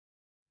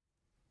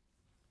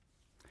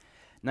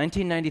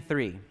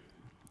1993,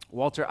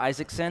 Walter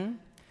Isaacson,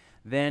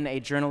 then a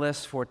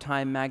journalist for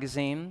Time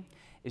magazine,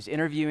 is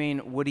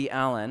interviewing Woody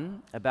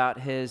Allen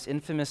about his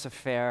infamous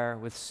affair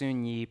with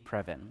Soon-Yi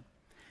Previn.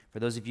 For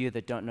those of you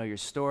that don't know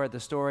the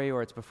story,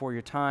 or it's before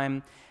your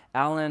time,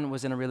 Allen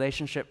was in a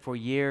relationship for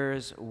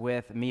years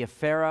with Mia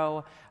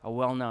Farrow, a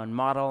well-known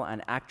model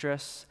and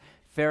actress.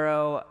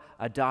 Farrow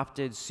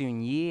adopted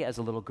Soon-Yi as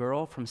a little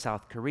girl from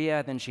South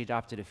Korea. Then she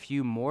adopted a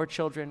few more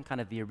children, kind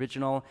of the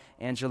original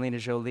Angelina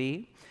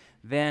Jolie.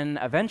 Then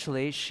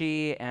eventually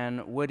she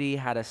and Woody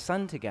had a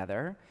son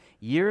together.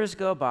 Years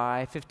go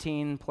by,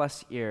 15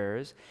 plus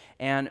years,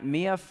 and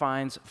Mia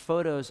finds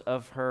photos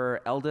of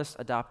her eldest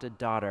adopted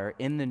daughter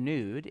in the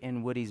nude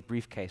in Woody's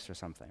briefcase or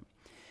something.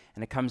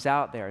 And it comes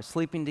out they are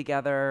sleeping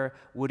together.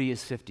 Woody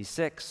is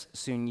 56,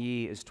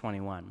 Soon-Yi is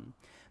 21.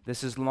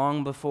 This is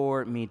long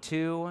before Me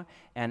Too,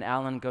 and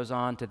Allen goes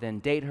on to then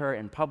date her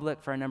in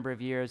public for a number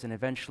of years, and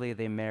eventually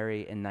they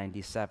marry in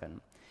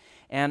 97.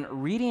 And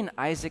reading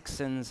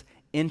Isaacson's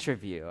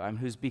interview,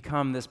 who's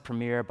become this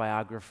premier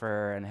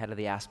biographer and head of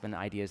the Aspen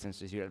Ideas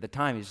Institute. At the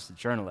time, he's just a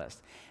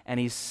journalist, and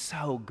he's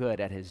so good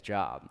at his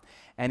job.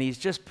 And he's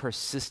just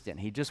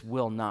persistent. He just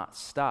will not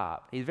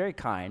stop. He's very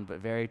kind, but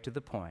very to the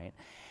point.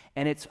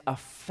 And it's a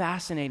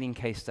fascinating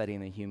case study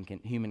in the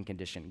human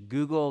condition.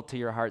 Google to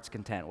your heart's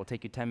content. It will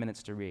take you 10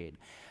 minutes to read.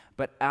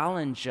 But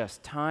Allen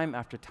just time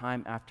after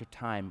time after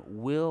time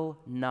will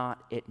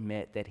not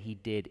admit that he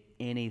did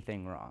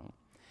anything wrong.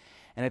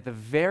 And at the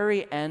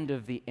very end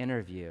of the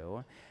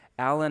interview,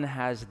 Allen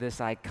has this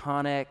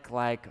iconic,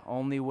 like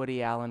only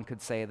Woody Allen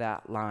could say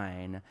that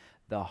line,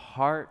 the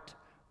heart,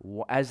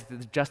 as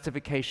the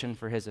justification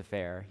for his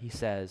affair, he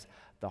says,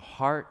 the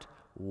heart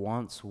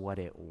wants what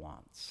it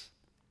wants.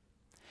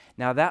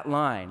 Now that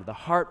line, the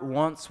heart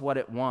wants what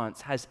it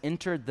wants, has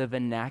entered the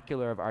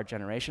vernacular of our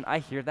generation. I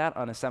hear that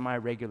on a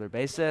semi-regular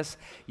basis,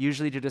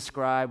 usually to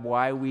describe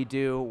why we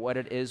do what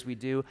it is we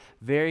do.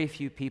 Very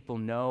few people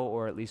know,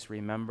 or at least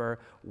remember,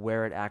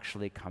 where it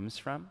actually comes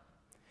from.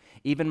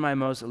 Even my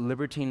most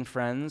libertine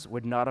friends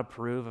would not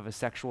approve of a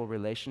sexual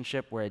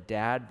relationship where a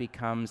dad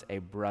becomes a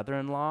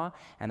brother-in-law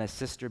and a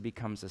sister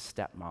becomes a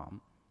stepmom.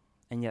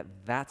 And yet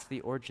that's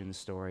the origin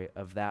story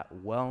of that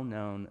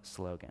well-known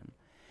slogan.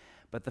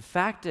 But the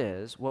fact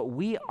is, what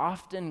we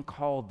often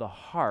call the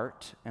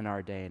heart in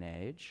our day and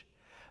age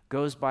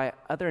goes by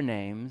other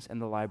names in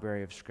the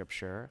library of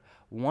Scripture,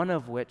 one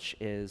of which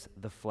is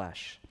the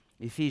flesh.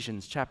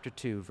 Ephesians chapter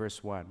 2,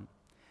 verse 1.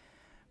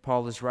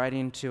 Paul is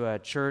writing to a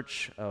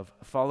church of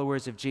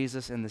followers of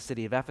Jesus in the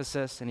city of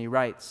Ephesus, and he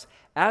writes,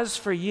 "As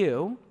for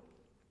you,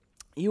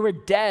 you were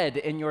dead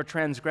in your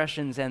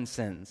transgressions and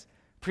sins."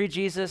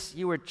 Pre-Jesus,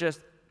 you were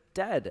just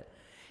dead,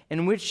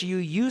 in which you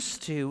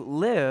used to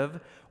live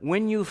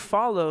when you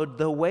followed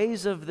the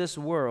ways of this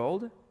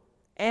world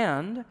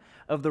and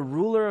of the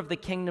ruler of the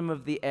kingdom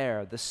of the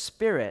air, the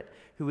Spirit,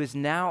 who is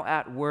now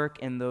at work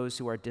in those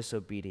who are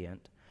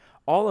disobedient.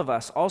 All of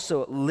us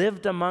also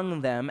lived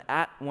among them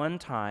at one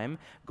time,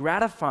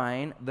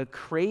 gratifying the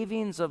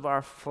cravings of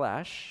our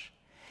flesh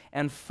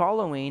and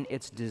following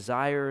its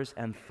desires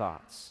and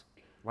thoughts.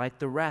 Like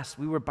the rest,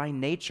 we were by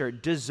nature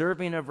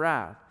deserving of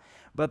wrath,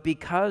 but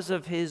because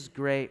of his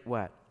great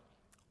what?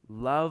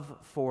 Love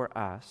for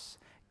us,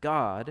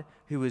 God,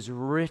 who is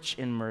rich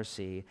in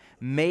mercy,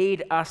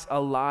 made us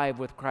alive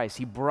with Christ.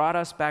 He brought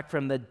us back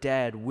from the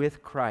dead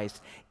with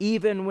Christ,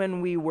 even when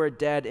we were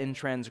dead in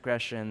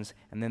transgressions.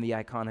 And then the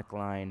iconic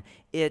line,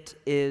 it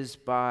is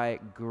by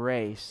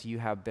grace you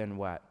have been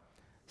what?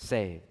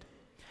 Saved.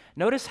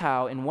 Notice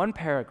how in one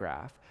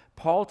paragraph,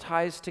 Paul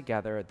ties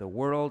together the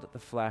world, the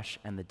flesh,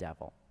 and the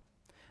devil.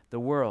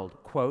 The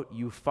world, quote,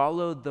 you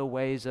followed the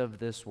ways of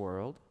this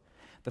world.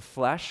 The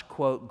flesh,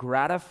 quote,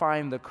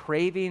 gratifying the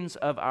cravings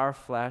of our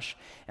flesh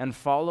and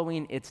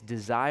following its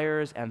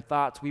desires and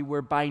thoughts. We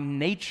were by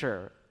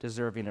nature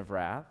deserving of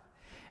wrath.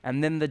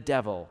 And then the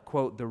devil,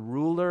 quote, the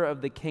ruler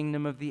of the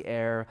kingdom of the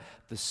air,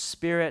 the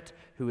Spirit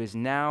who is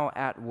now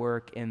at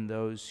work in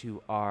those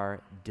who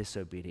are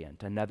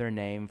disobedient. Another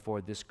name for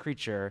this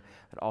creature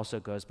that also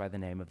goes by the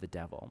name of the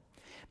devil.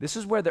 This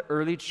is where the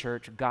early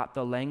church got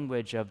the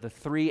language of the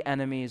three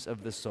enemies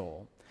of the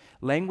soul.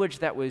 Language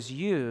that was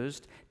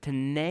used to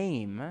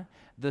name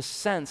the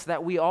sense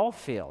that we all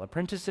feel,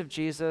 apprentice of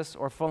Jesus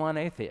or full-on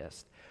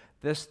atheist.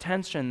 This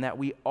tension that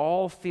we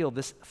all feel,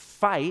 this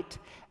fight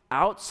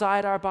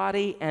outside our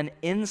body and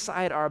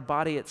inside our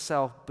body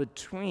itself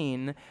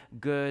between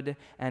good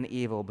and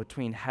evil,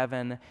 between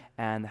heaven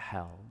and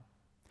hell.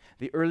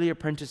 The early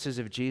apprentices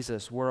of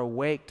Jesus were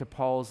awake to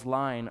Paul's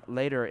line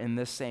later in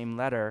this same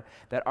letter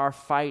that our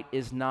fight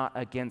is not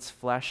against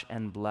flesh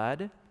and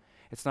blood.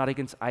 It's not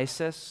against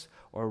ISIS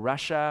or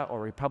Russia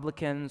or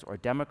Republicans or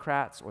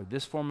Democrats or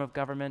this form of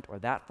government or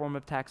that form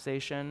of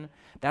taxation.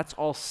 That's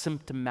all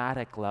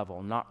symptomatic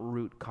level, not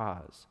root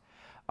cause.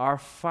 Our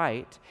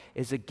fight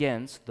is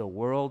against the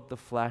world, the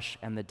flesh,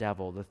 and the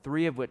devil, the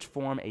three of which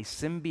form a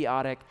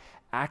symbiotic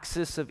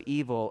axis of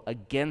evil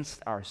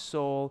against our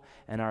soul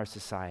and our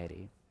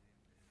society.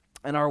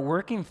 And our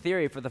working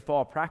theory for the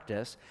fall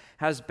practice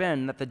has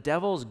been that the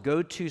devil's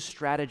go-to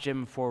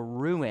stratagem for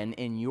ruin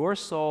in your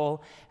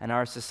soul and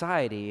our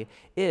society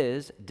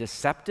is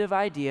deceptive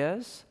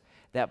ideas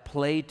that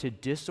play to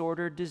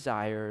disordered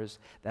desires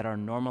that are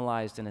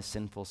normalized in a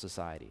sinful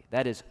society.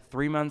 That is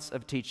 3 months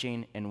of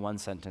teaching in one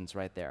sentence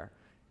right there.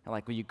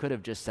 Like, well, you could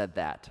have just said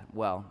that.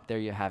 Well, there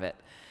you have it.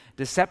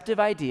 Deceptive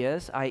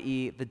ideas,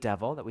 i.e. the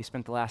devil, that we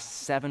spent the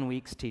last 7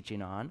 weeks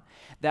teaching on,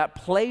 that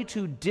play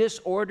to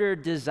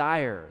disordered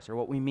desires, or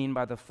what we mean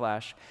by the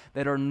flesh,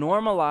 that are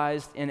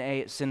normalized in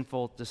a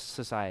sinful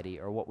society,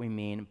 or what we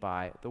mean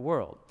by the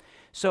world.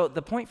 So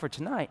the point for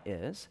tonight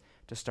is,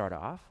 to start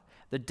off,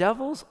 the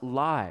devil's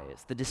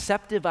lies, the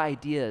deceptive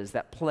ideas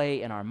that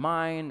play in our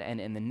mind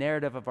and in the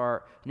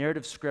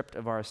narrative script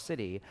of our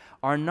city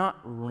are not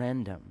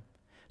random.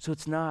 So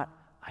it's not,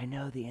 I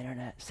know the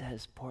internet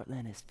says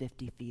Portland is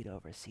 50 feet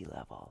over sea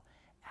level.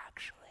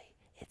 Actually,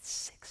 it's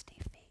 60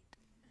 feet.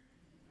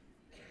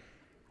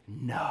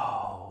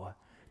 No.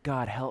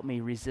 God, help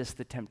me resist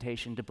the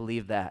temptation to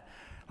believe that.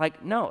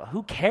 Like, no,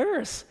 who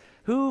cares?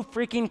 Who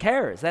freaking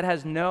cares? That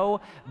has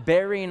no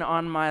bearing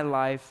on my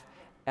life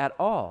at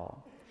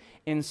all.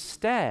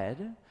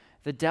 Instead,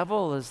 the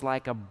devil is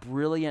like a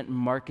brilliant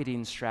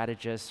marketing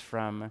strategist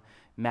from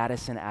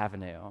Madison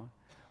Avenue,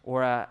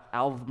 or an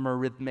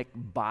algorithmic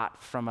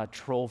bot from a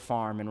troll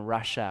farm in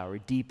Russia or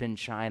deep in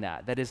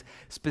China that is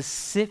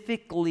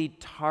specifically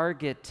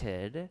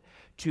targeted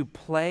to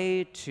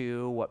play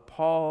to what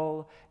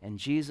Paul and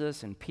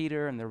Jesus and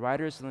Peter and the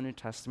writers of the New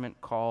Testament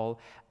call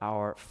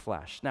our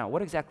flesh. Now,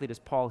 what exactly does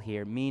Paul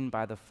here mean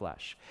by the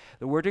flesh?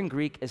 The word in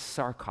Greek is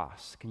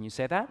sarkos. Can you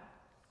say that?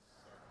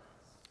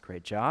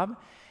 Great job.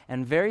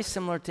 And very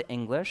similar to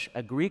English,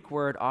 a Greek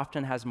word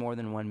often has more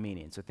than one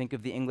meaning. So think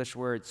of the English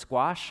word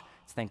squash.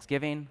 It's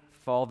Thanksgiving,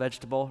 fall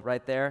vegetable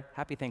right there.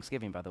 Happy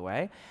Thanksgiving, by the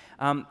way.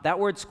 That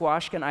word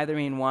squash can either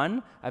mean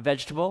 1, a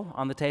vegetable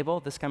on the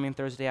table this coming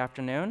Thursday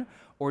afternoon,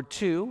 or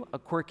 2, a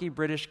quirky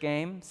British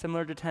game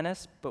similar to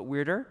tennis but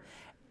weirder,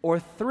 or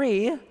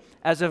 3,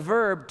 as a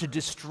verb to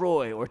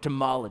destroy or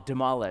to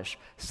demolish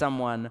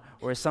someone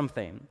or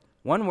something.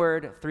 One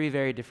word, 3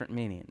 very different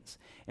meanings.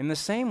 In the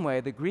same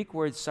way, the Greek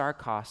word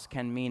sarkos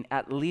can mean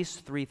at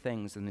least 3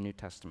 things in the New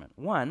Testament.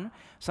 1,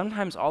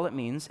 sometimes all it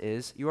means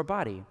is your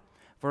body.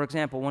 For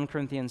example, 1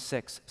 Corinthians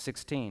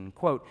 6:16,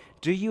 quote,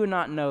 "Do you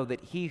not know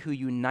that he who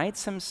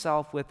unites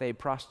himself with a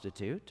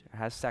prostitute, or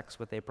has sex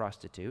with a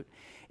prostitute,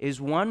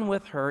 is one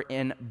with her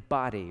in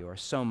body," or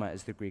soma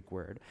is the Greek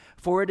word.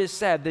 "For it is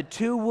said, the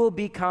two will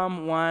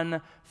become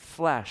one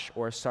flesh,"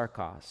 or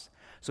sarkos.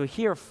 So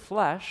here,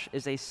 flesh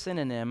is a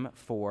synonym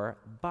for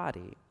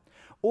body.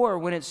 Or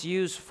when it's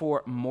used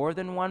for more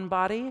than one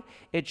body,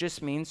 it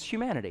just means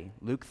humanity.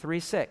 Luke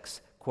 3:6,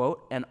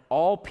 quote, "And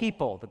all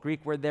people," the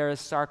Greek word there is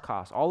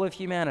sarkos, "all of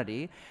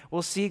humanity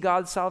will see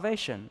God's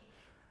salvation."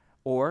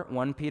 Or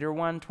 1 Peter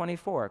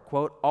 1:24,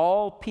 quote,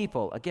 "All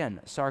people," again,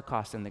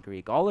 sarkos in the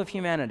Greek, "all of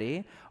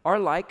humanity are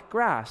like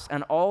grass,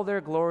 and all their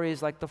glory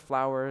is like the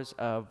flowers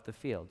of the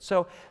field."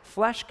 So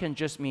flesh can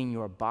just mean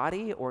your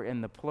body, or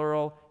in the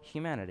plural,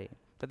 humanity.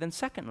 But then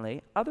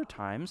secondly, other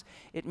times,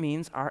 it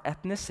means our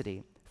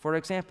ethnicity. For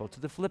example,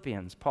 to the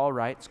Philippians, Paul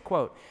writes,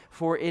 quote,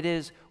 "For it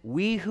is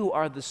we who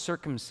are the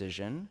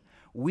circumcision,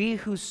 we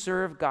who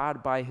serve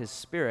God by his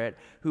Spirit,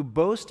 who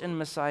boast in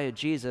Messiah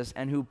Jesus,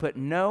 and who put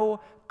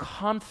no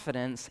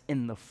confidence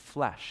in the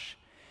flesh."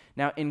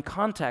 Now, in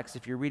context,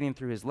 if you're reading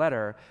through his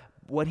letter,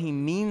 what he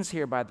means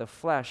here by the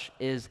flesh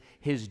is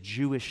his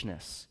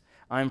Jewishness.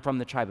 I'm from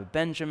the tribe of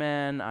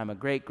Benjamin, I'm a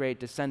great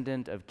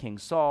descendant of King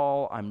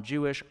Saul, I'm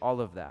Jewish, all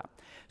of that.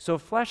 So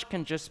flesh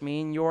can just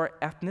mean your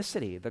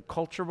ethnicity, the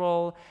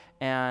cultural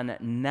and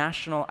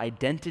national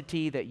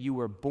identity that you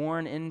were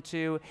born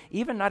into,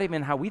 not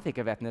even how we think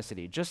of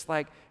ethnicity, just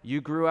like you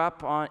grew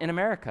up in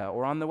America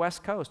or on the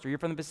West Coast, or you're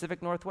from the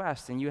Pacific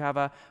Northwest and you have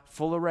a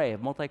full array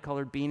of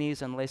multicolored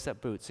beanies and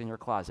lace-up boots in your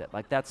closet.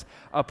 Like that's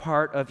a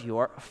part of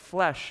your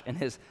flesh.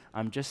 And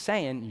I'm just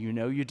saying,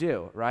 you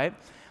do, right?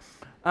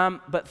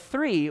 But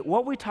 3,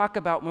 what we talk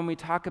about when we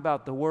talk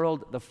about the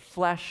world, the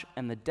flesh,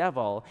 and the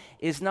devil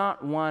is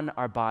not 1,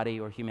 our body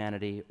or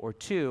humanity, or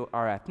 2,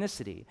 our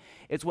ethnicity.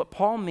 It's what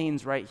Paul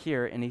means right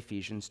here in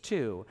Ephesians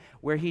 2,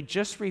 where he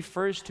just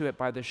refers to it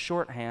by the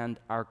shorthand,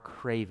 our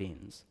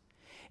cravings.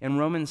 In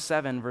Romans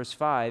 7, verse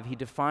 5, he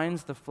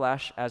defines the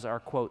flesh as our,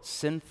 quote,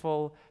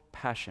 sinful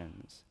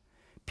passions.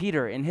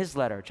 Peter, in his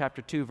letter,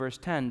 chapter 2, verse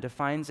 10,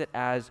 defines it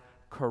as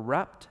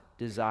corrupt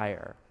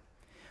desire.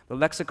 The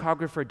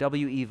lexicographer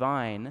W.E.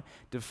 Vine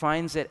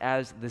defines it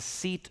as the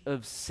seat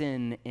of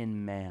sin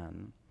in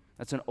man.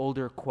 That's an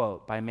older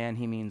quote. By man,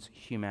 he means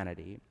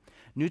humanity.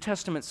 New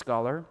Testament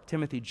scholar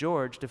Timothy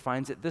George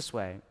defines it this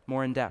way,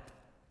 more in depth.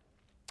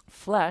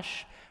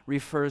 Flesh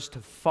refers to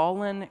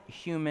fallen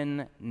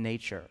human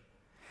nature,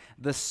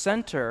 the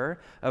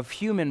center of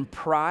human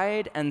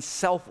pride and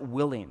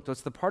self-willing. So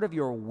it's the part of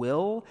your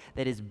will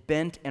that is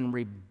bent in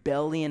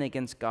rebellion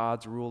against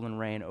God's rule and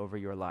reign over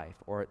your life,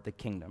 or the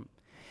kingdom.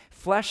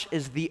 Flesh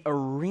is the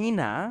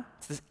arena,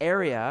 it's this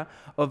area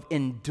of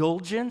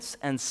indulgence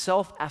and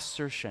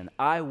self-assertion.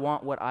 I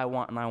want what I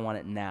want and I want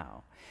it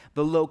now.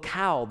 The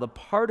locale, the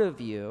part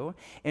of you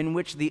in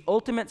which the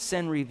ultimate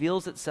sin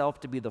reveals itself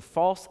to be the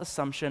false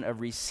assumption of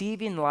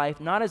receiving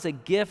life not as a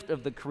gift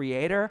of the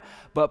Creator,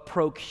 but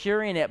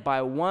procuring it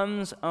by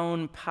one's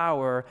own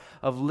power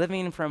of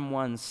living from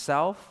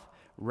oneself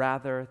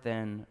rather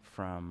than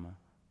from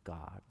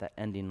God. That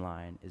ending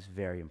line is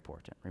very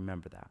important.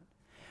 Remember that.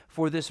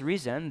 For this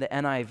reason, the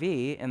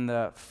NIV, in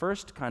the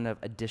first kind of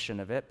edition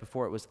of it,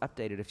 before it was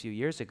updated a few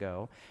years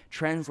ago,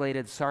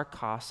 translated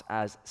sarkos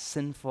as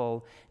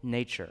sinful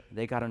nature.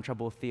 They got in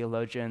trouble with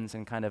theologians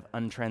and kind of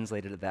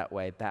untranslated it that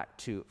way back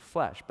to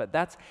flesh. But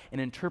that's an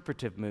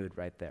interpretive mood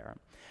right there.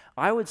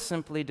 I would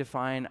simply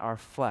define our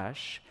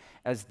flesh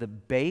as the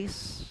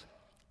base,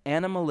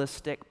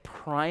 animalistic,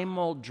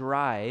 primal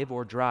drive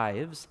or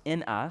drives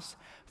in us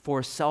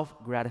for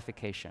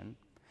self-gratification,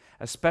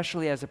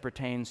 especially as it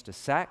pertains to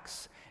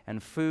sex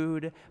and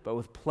food, but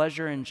with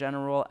pleasure in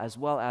general, as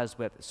well as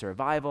with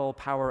survival,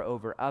 power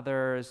over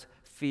others,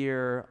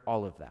 fear,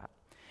 all of that.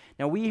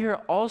 Now, we hear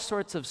all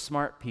sorts of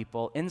smart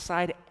people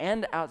inside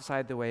and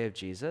outside the way of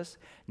Jesus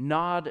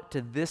nod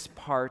to this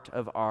part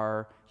of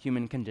our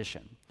human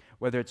condition,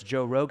 whether it's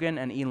Joe Rogan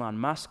and Elon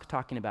Musk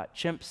talking about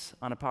chimps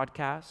on a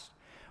podcast,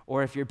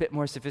 or if you're a bit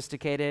more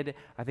sophisticated,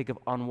 I think of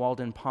On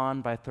Walden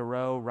Pond by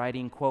Thoreau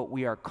writing, quote,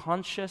 "We are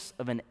conscious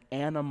of an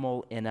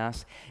animal in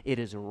us. It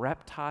is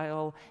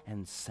reptile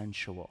and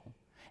sensual,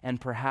 and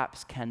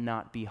perhaps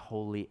cannot be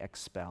wholly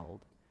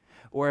expelled."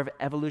 Or of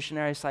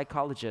evolutionary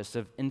psychologists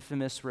of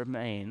infamous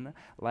renown,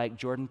 like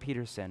Jordan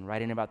Peterson,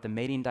 writing about the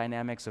mating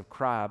dynamics of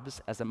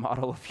crabs as a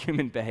model of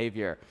human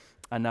behavior.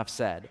 Enough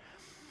said.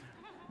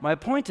 My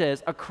point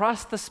is,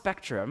 across the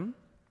spectrum,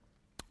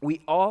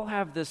 we all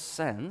have this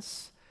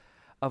sense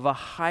of a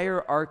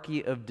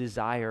hierarchy of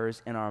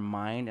desires in our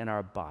mind and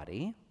our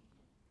body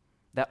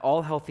that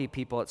all healthy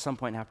people at some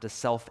point have to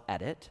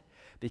self-edit,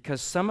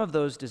 because some of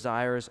those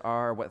desires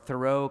are what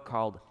Thoreau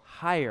called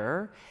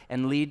higher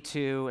and lead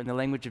to, in the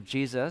language of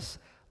Jesus,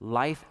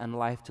 life and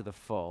life to the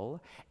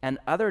full, and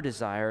other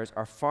desires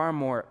are far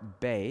more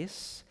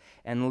base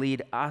and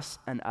lead us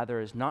and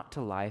others not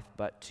to life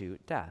but to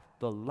death.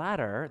 The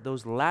latter,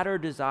 those latter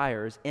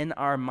desires in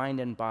our mind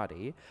and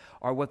body,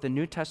 are what the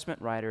New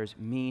Testament writers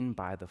mean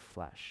by the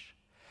flesh.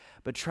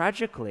 But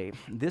tragically,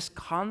 this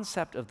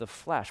concept of the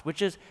flesh,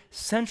 which is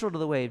central to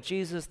the way of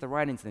Jesus, the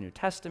writings of the New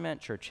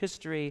Testament, church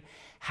history,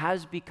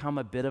 has become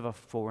a bit of a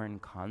foreign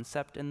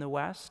concept in the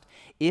West,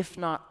 if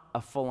not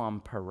a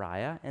full-on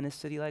pariah in a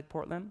city like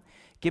Portland.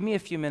 Give me a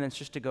few minutes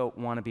just to go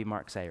wannabe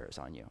Mark Sayers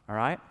on you, all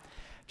right?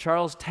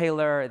 Charles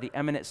Taylor, the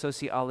eminent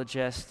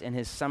sociologist, in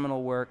his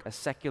seminal work, A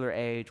Secular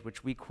Age,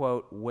 which we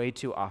quote way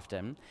too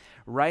often,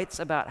 writes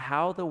about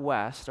how the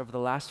West, over the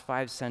last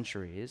 5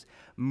 centuries,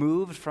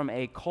 moved from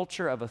a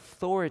culture of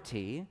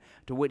authority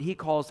to what he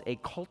calls a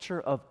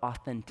culture of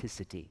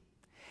authenticity.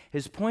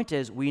 His point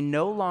is, we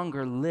no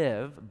longer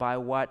live by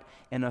what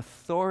an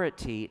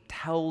authority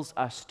tells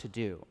us to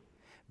do,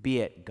 be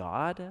it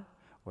God,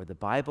 or the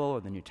Bible,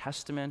 or the New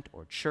Testament,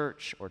 or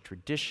church, or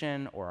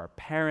tradition, or our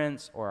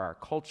parents, or our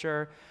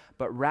culture,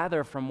 but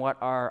rather from what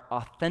our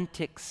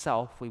authentic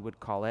self, we would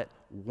call it,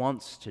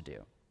 wants to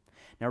do.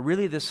 Now,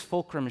 really, this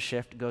fulcrum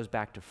shift goes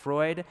back to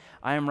Freud.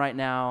 I am right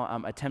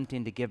now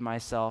attempting to give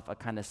myself a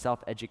kind of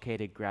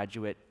self-educated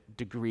graduate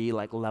degree,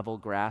 like level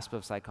grasp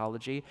of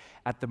psychology.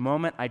 At the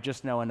moment, I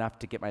just know enough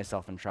to get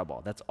myself in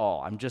trouble. That's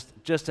all. I'm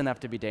just enough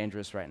to be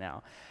dangerous right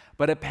now.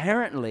 But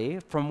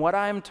apparently, from what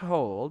I'm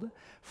told,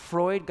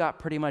 Freud got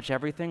pretty much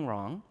everything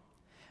wrong,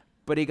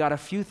 but he got a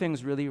few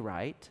things really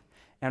right.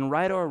 And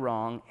right or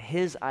wrong,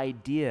 his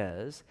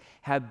ideas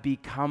have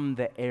become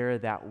the air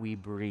that we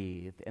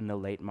breathe in the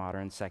late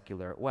modern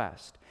secular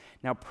West.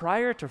 Now,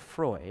 prior to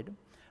Freud,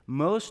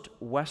 most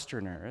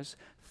Westerners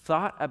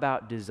thought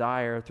about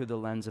desire through the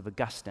lens of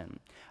Augustine.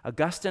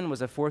 Augustine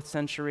was a 4th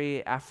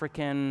century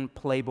African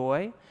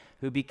playboy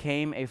who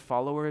became a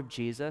follower of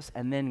Jesus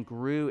and then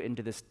grew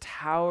into this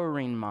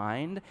towering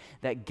mind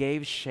that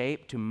gave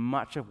shape to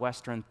much of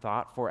Western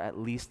thought for at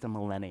least a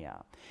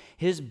millennia.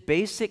 His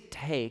basic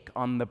take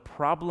on the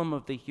problem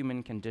of the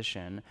human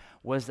condition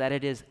was that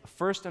it is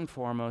first and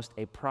foremost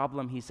a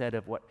problem, he said,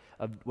 of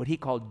what he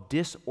called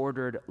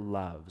disordered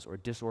loves or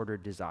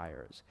disordered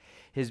desires.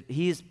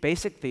 His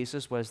basic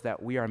thesis was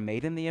that we are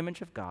made in the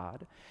image of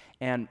God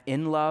and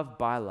in love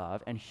by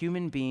love, and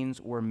human beings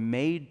were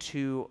made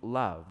to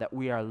love, that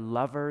we are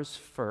lovers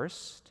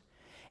first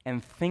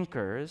and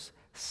thinkers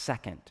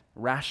second.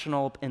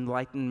 Rational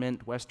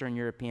Enlightenment Western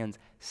Europeans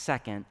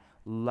second,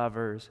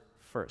 lovers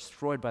first.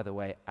 Freud, by the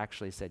way,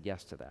 actually said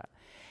yes to that.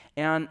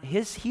 And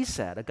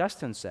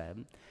Augustine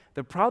said,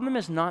 the problem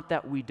is not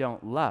that we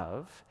don't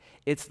love,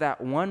 it's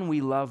that 1, we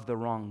love the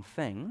wrong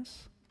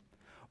things,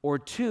 or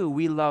 2,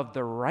 we love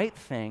the right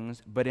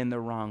things, but in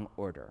the wrong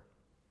order.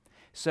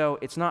 So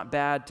it's not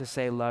bad to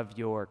say love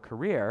your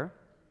career,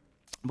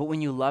 but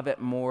when you love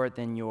it more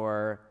than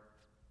your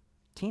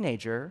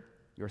teenager,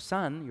 your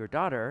son, your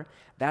daughter,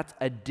 that's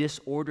a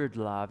disordered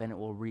love, and it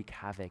will wreak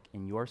havoc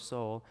in your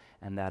soul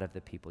and that of the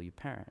people you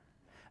parent.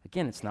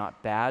 Again, it's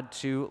not bad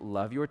to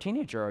love your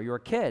teenager or your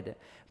kid,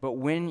 but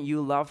when you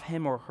love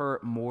him or her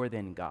more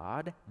than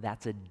God,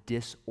 that's a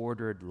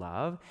disordered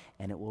love,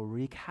 and it will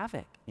wreak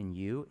havoc in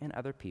you and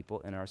other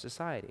people in our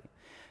society.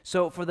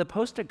 So for the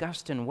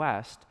post-Augustine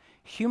West,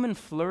 human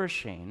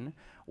flourishing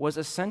was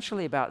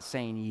essentially about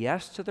saying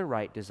yes to the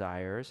right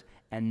desires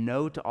and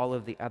no to all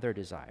of the other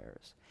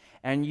desires.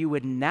 And you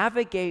would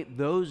navigate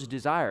those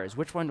desires,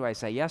 which one do I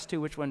say yes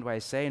to, which one do I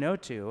say no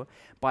to,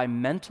 by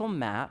mental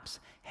maps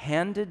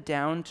handed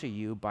down to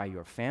you by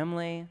your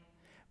family,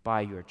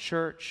 by your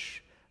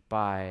church,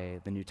 by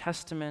the New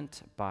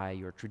Testament, by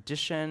your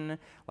tradition,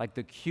 like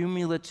the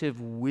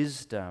cumulative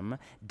wisdom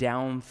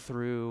down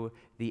through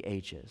the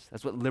ages.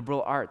 That's what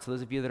liberal arts,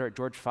 those of you that are at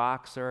George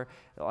Fox or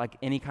like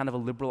any kind of a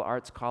liberal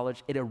arts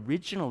college, it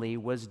originally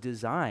was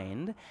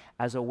designed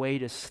as a way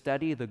to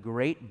study the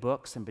great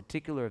books, in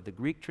particular of the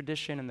Greek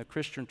tradition and the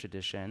Christian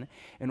tradition,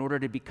 in order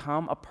to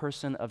become a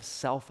person of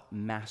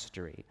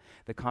self-mastery,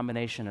 the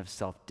combination of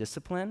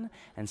self-discipline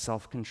and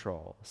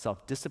self-control.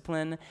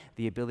 Self-discipline,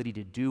 the ability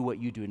to do what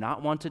you do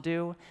not want to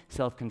do.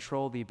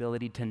 Self-control, the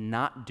ability to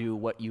not do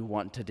what you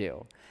want to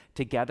do.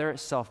 Together,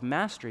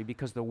 self-mastery,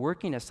 because the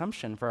working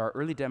assumption for our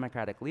early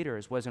democratic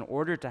leaders was in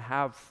order to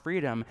have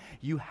freedom,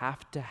 you have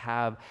to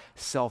have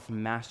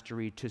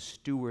self-mastery to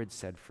steward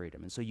said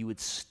freedom. And so you would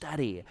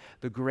study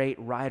the great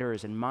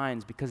writers and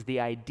minds, because the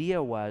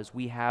idea was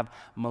we have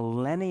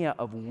millennia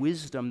of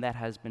wisdom that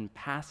has been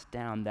passed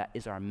down that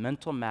is our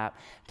mental map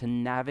to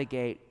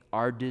navigate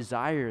our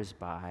desires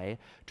by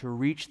to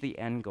reach the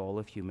end goal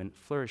of human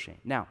flourishing.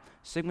 Now,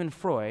 Sigmund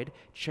Freud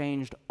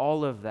changed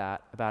all of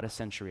that about a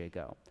century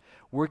ago.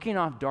 Working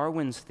off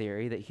Darwin's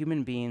theory that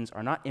human beings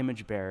are not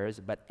image bearers,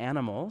 but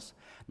animals,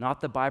 not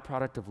the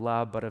byproduct of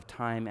love, but of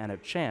time and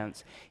of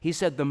chance, he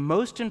said the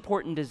most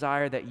important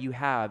desire that you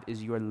have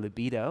is your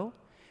libido,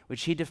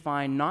 which he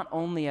defined not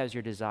only as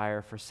your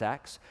desire for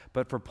sex,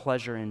 but for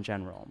pleasure in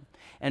general.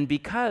 And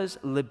because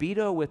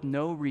libido with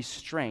no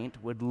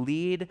restraint would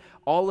lead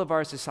all of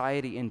our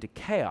society into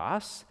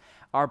chaos,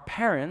 our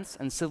parents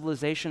and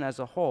civilization as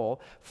a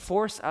whole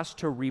force us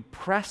to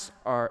repress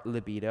our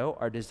libido,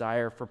 our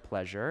desire for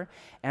pleasure.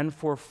 And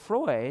for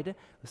Freud,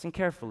 listen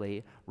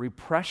carefully,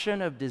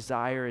 repression of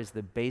desire is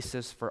the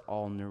basis for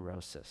all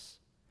neurosis.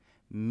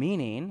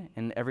 Meaning,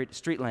 in every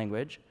street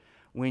language,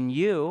 when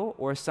you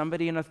or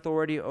somebody in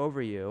authority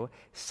over you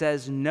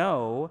says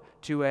no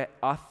to an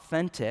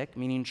authentic,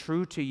 meaning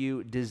true to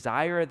you,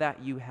 desire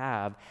that you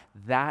have,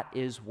 that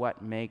is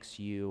what makes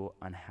you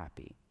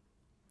unhappy.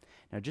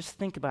 Now just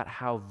think about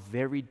how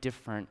very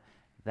different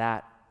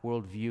that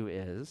worldview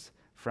is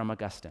from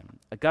Augustine.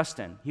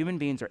 Augustine, human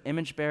beings are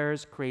image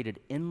bearers created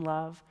in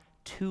love,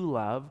 to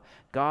love,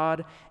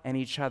 God and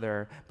each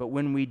other, but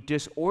when we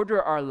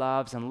disorder our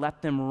loves and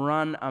let them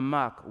run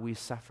amok, we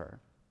suffer.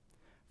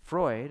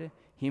 Freud,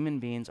 human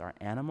beings are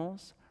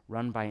animals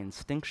run by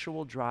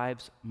instinctual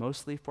drives,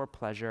 mostly for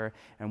pleasure,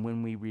 and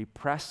when we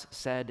repress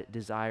said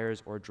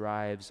desires or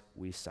drives,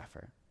 we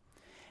suffer.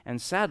 And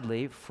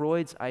sadly,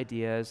 Freud's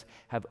ideas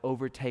have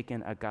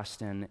overtaken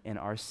Augustine in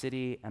our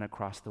city and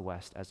across the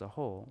West as a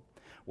whole.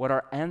 What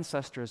our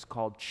ancestors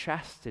called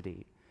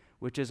chastity,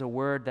 which is a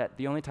word that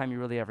the only time you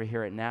really ever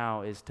hear it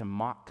now is to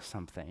mock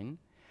something,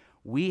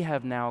 we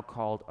have now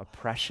called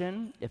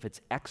oppression if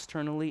it's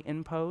externally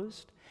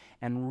imposed,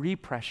 and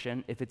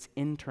repression if it's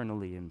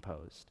internally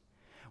imposed.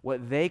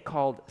 What they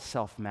called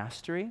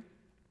self-mastery,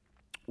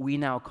 we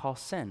now call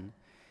sin.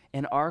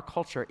 In our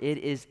culture, it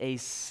is a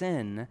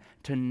sin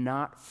to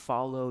not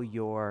follow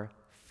your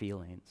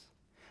feelings.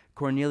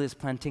 Cornelius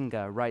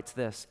Plantinga writes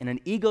this, in an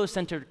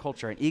ego-centered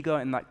culture, an ego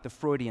in like the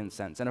Freudian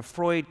sense, in a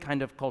Freud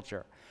kind of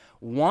culture,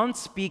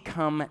 wants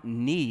become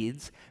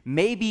needs,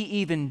 maybe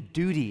even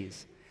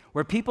duties,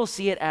 where people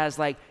see it as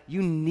like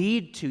you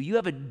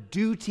have a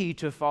duty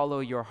to follow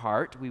your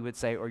heart, we would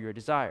say, or your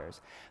desires.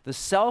 The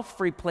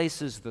self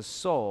replaces the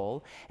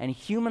soul, and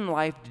human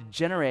life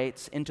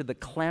degenerates into the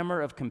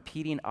clamor of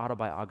competing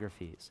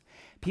autobiographies.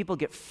 People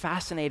get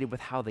fascinated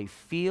with how they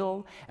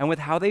feel and with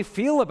how they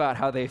feel about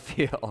how they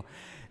feel.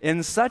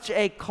 In such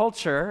a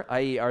culture,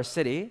 i.e. our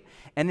city,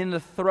 and in the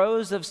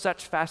throes of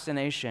such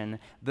fascination,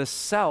 the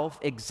self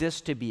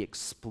exists to be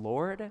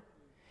explored,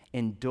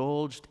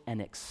 indulged, and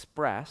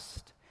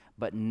expressed,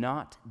 but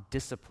not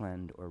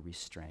disciplined or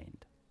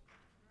restrained.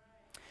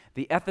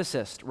 The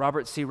ethicist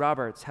Robert C.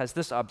 Roberts has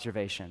this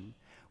observation: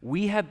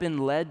 we have been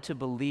led to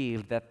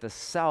believe that the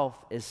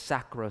self is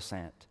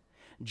sacrosanct.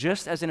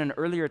 Just as in an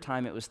earlier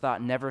time it was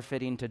thought never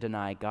fitting to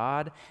deny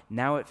God,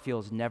 now it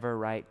feels never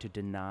right to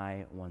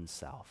deny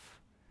oneself,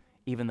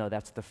 even though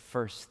that's the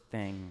first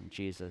thing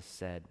Jesus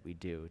said we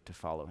do to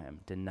follow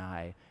him,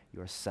 deny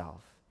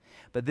yourself.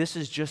 But this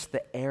is just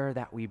the air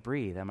that we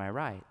breathe, am I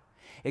right?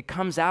 It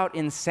comes out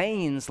in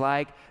sayings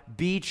like,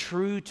 be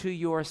true to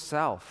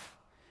yourself.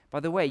 By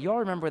the way, you all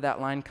remember where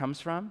that line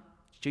comes from?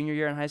 Junior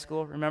year in high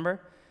school,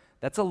 remember?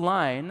 That's a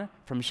line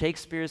from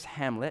Shakespeare's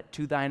Hamlet,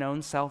 "To thine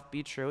own self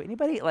be true."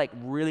 Anybody like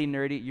really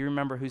nerdy, you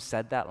remember who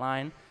said that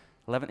line?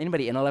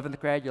 Anybody in 11th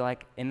grade, you're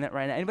like in that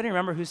right now? Anybody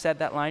remember who said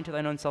that line, "To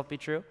thine own self be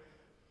true"?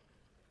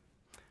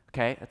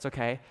 Okay, that's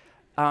okay.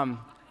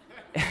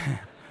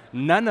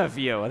 None of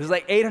you. There's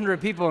like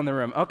 800 people in the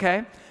room.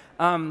 Okay.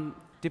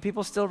 Do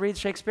people still read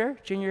Shakespeare,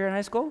 junior year in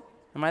high school?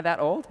 Am I that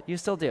old? You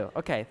still do.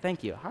 Okay,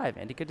 thank you. Hi,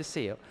 Andy, good to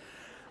see you.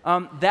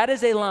 That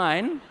is a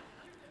line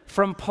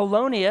from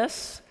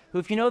Polonius, who,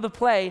 if you know the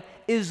play,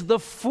 is the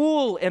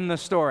fool in the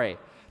story.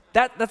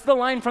 That's the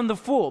line from the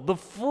fool. The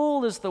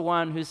fool is the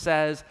one who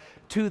says,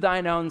 "To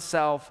thine own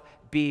self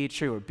be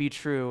true," or "be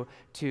true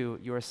to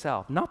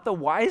yourself." Not the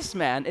wise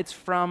man, it's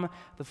from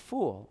the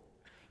fool.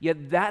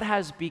 Yet that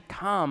has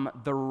become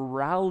the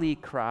rally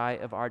cry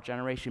of our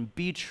generation.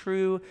 Be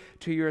true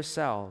to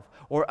yourself.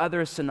 Or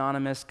other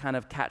synonymous kind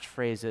of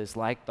catchphrases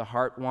like "the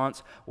heart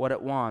wants what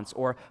it wants,"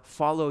 or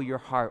 "follow your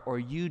heart," or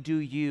 "you do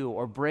you,"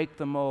 or "break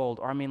the mold,"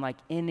 or like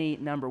any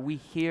number. We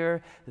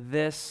hear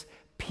this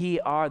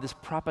PR, this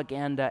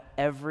propaganda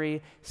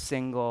every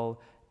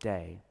single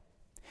day.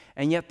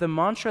 And yet the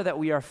mantra that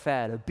we are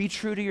fed of "be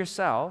true to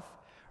yourself"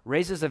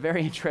 raises a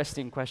very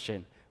interesting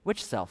question.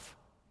 Which self?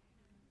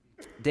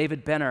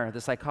 David Benner,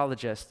 the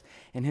psychologist,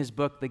 in his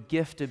book, The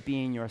Gift of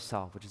Being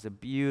Yourself, which is a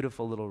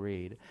beautiful little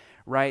read,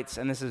 writes,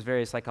 and this is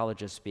very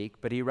psychologists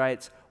speak, but he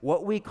writes,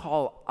 what we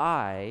call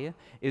I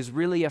is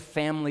really a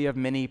family of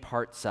many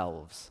part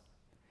selves,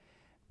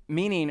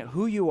 meaning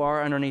who you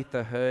are underneath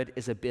the hood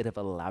is a bit of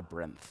a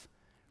labyrinth,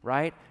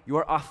 right?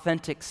 Your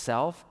authentic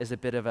self is a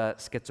bit of a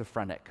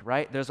schizophrenic,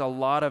 right? There's a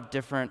lot of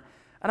different,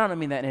 I don't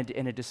mean that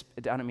in a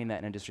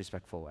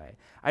disrespectful way.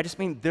 I just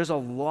mean there's a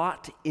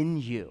lot in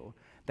you.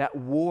 That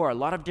war, a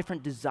lot of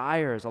different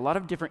desires, a lot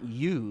of different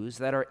yous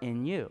that are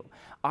in you.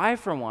 I,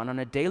 for one, on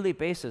a daily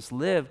basis,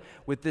 live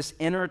with this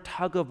inner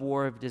tug of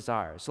war of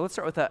desires. So let's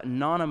start with a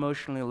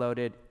non-emotionally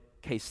loaded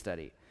case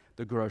study,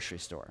 the grocery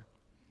store.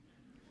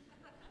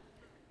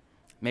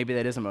 Maybe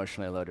that is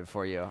emotionally loaded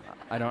for you.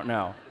 I don't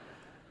know.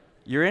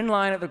 You're in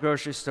line at the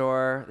grocery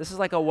store. This is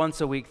like a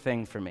once-a-week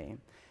thing for me.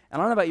 And I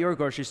don't know about your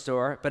grocery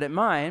store, but at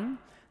mine,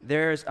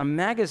 there's a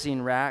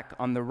magazine rack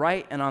on the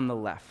right and on the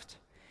left.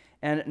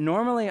 And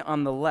normally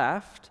on the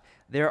left,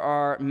 there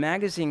are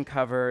magazine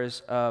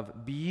covers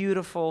of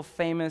beautiful,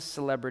 famous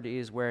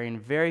celebrities wearing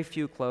very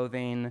few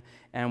clothing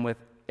and with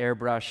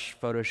airbrush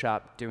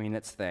Photoshop doing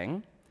its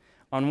thing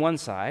on one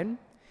side.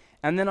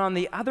 And then on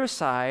the other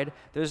side,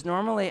 there's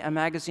normally a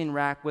magazine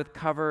rack with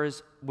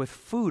covers with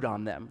food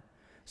on them.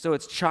 So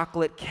it's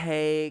chocolate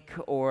cake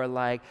or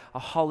like a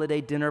holiday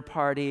dinner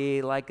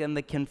party, like in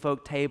the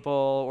kinfolk table,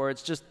 or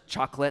it's just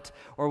chocolate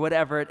or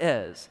whatever it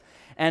is.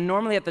 And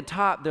normally at the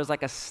top, there's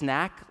like a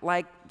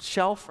snack-like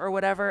shelf or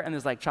whatever, and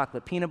there's like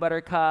chocolate peanut butter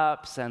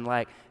cups and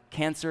like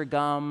cancer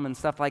gum and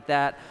stuff like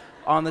that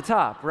on the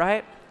top,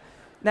 right?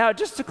 Now,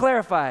 just to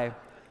clarify,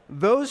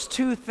 those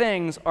two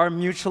things are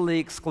mutually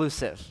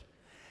exclusive.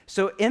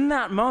 So in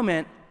that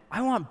moment,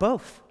 I want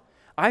both.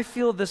 I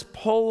feel this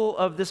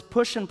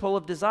push and pull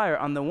of desire.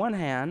 On the one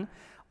hand,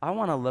 I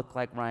want to look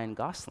like Ryan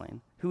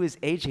Gosling, who is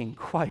aging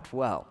quite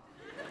well.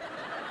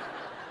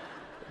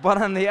 But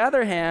on the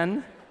other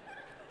hand,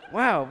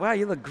 wow,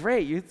 you look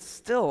great. You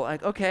still,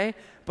 like, okay.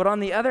 But on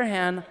the other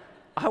hand,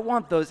 I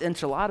want those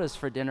enchiladas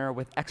for dinner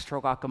with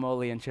extra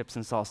guacamole and chips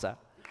and salsa.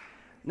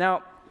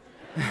 Now,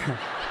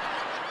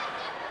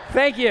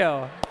 thank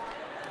you.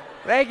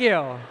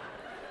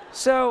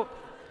 So,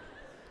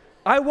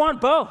 I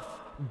want both.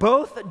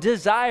 Both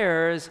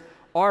desires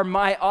are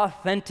my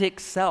authentic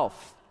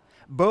self.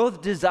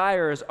 Both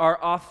desires are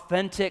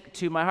authentic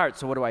to my heart.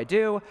 So what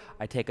do?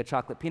 I take a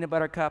chocolate peanut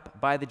butter cup,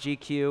 buy the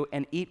GQ,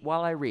 and eat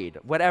while I read,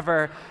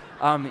 whatever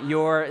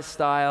your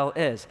style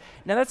is.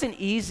 Now that's an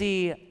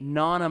easy,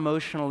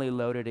 non-emotionally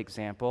loaded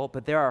example,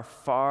 but there are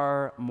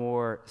far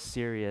more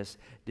serious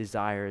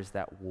desires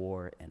that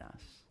war in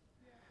us.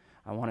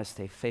 I want to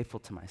stay faithful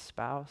to my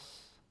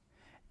spouse,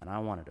 and I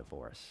want a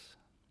divorce.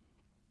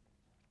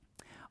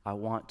 I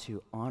want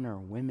to honor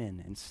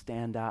women and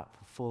stand up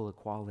for full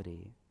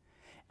equality.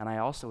 And I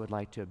also would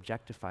like to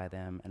objectify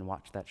them and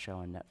watch that show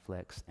on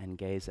Netflix and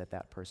gaze at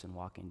that person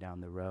walking down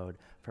the road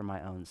for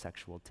my own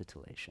sexual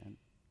titillation.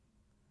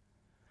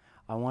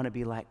 I want to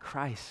be like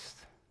Christ,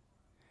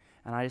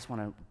 and I just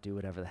want to do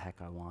whatever the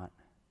heck I want.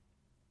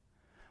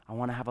 I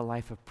want to have a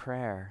life of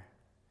prayer,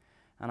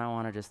 and I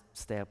want to just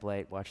stay up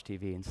late, watch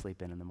TV, and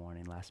sleep in the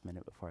morning, last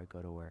minute before I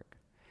go to work.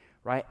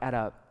 Right? At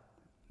a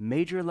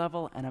major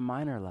level and a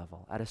minor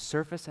level, at a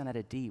surface and at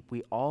a deep,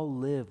 we all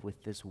live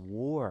with this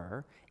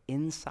war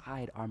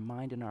inside our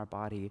mind and our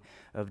body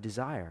of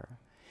desire.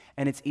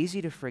 And it's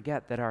easy to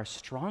forget that our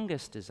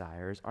strongest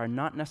desires are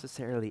not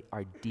necessarily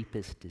our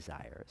deepest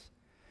desires.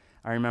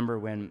 I remember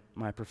when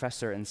my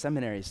professor in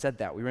seminary said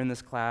that. We were in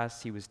this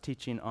class, he was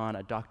teaching on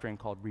a doctrine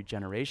called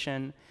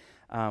regeneration.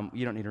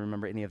 You don't need to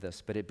remember any of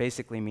this, but it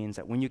basically means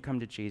that when you come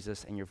to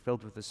Jesus and you're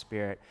filled with the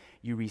Spirit,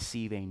 you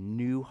receive a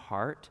new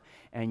heart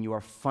and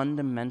your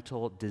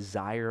fundamental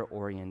desire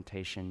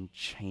orientation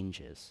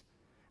changes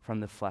from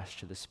the flesh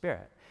to the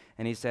Spirit.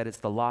 And he said it's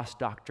the lost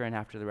doctrine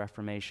after the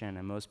Reformation,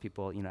 and most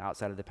people,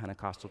 outside of the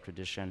Pentecostal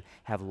tradition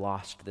have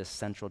lost this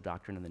central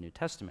doctrine of the New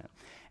Testament.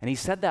 And he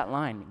said that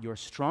line, your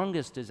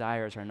strongest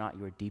desires are not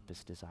your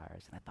deepest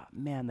desires. And I thought,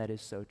 man, that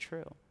is so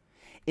true.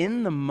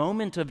 In the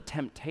moment of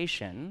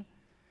temptation,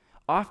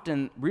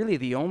 often really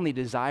the only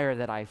desire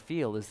that I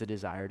feel is the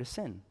desire to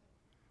sin,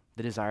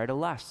 the desire to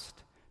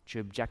lust, to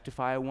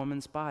objectify a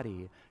woman's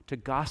body, to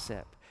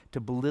gossip, to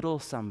belittle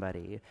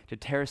somebody, to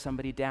tear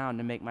somebody down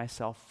to make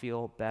myself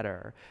feel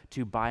better,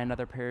 to buy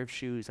another pair of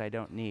shoes I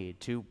don't need,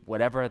 to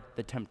whatever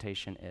the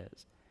temptation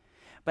is.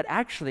 But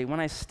actually, when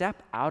I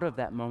step out of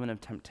that moment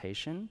of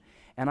temptation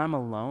and I'm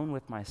alone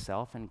with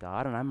myself and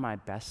God and I'm my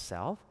best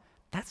self,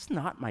 that's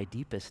not my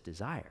deepest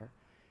desire.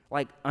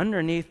 Like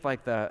underneath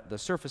the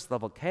surface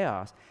level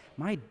chaos,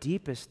 my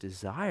deepest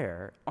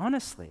desire,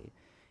 honestly,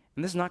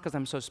 and this is not because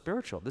I'm so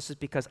spiritual, this is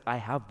because I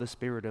have the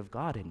Spirit of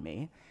God in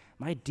me.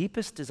 My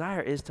deepest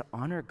desire is to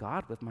honor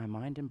God with my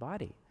mind and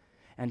body,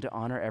 and to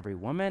honor every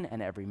woman and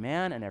every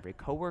man and every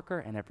coworker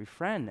and every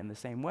friend in the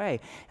same way,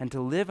 and to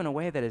live in a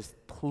way that is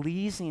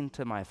pleasing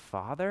to my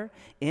Father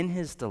in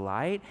His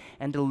delight,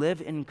 and to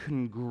live in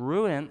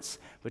congruence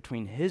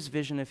between His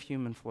vision of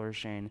human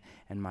flourishing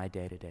and my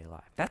day-to-day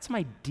life. That's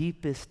my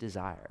deepest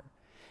desire.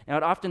 Now,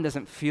 it often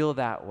doesn't feel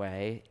that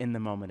way in the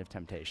moment of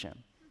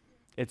temptation.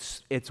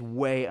 It's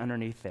way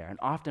underneath there. And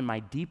often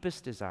my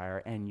deepest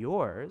desire and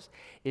yours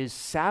is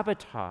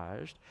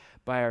sabotaged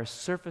by our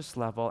surface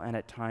level and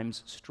at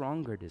times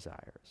stronger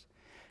desires.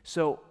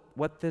 So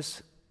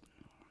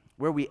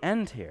where we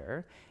end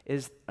here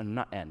is,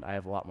 not end, I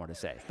have a lot more to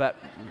say, but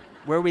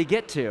where we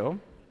get to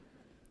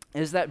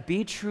is that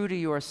be true to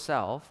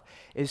yourself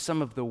is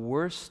some of the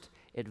worst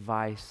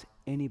advice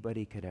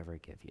anybody could ever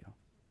give you.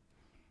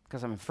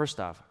 Because first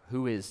off,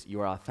 who is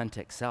your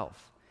authentic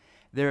self?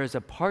 There is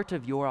a part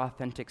of your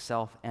authentic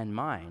self and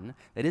mine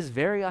that is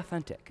very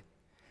authentic,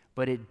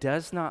 but it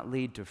does not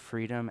lead to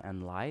freedom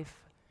and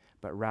life,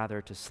 but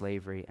rather to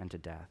slavery and to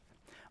death.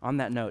 On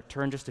that note,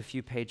 turn just a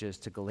few pages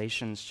to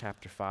Galatians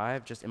chapter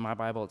 5. Just in my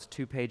Bible, it's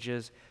 2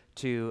 pages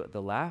to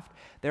the left.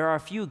 There are a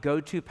few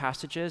go-to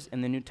passages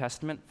in the New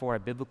Testament for a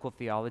biblical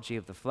theology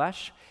of the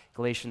flesh.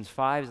 Galatians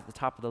 5 is at the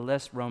top of the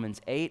list.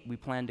 Romans 8 we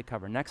plan to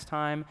cover next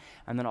time.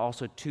 And then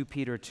also 2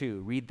 Peter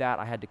 2. Read that.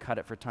 I had to cut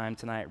it for time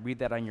tonight. Read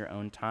that on your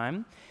own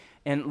time.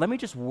 And let me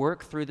just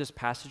work through this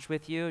passage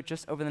with you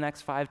just over the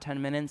next 5-10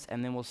 minutes,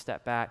 and then we'll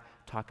step back,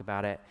 talk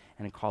about it,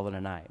 and call it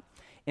a night.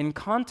 In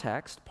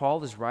context,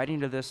 Paul is writing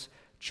to this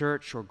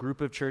church or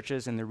group of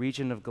churches in the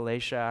region of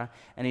Galatia,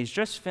 and he's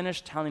just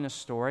finished telling a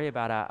story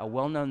about a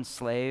well-known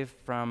slave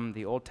from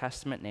the Old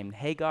Testament named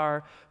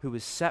Hagar who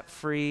was set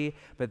free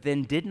but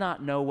then did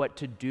not know what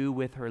to do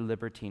with her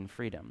libertine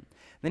freedom.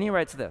 Then he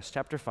writes this,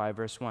 chapter 5,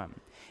 verse 1.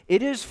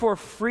 It is for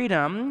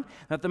freedom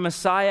that the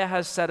Messiah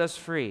has set us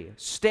free.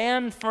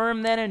 Stand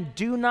firm then and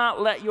do not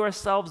let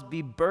yourselves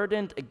be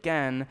burdened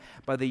again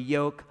by the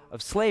yoke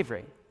of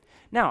slavery.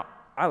 Now,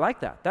 I like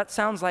that. That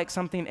sounds like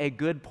something a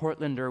good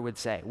Portlander would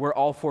say. We're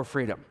all for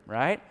freedom,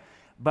 right?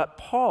 But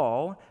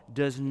Paul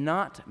does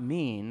not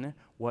mean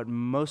what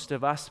most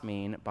of us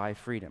mean by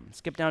freedom.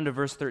 Skip down to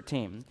verse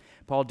 13.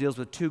 Paul deals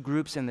with 2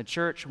 groups in the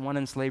church, one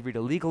in slavery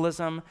to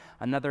legalism,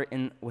 another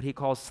in what he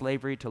calls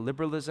slavery to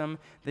liberalism.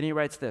 Then he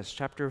writes this,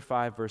 chapter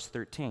 5, verse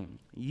 13.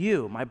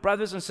 You, my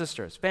brothers and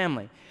sisters,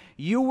 family,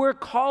 you were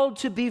called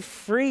to be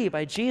free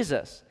by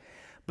Jesus,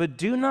 but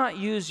do not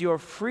use your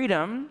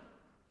freedom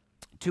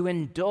to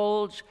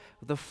indulge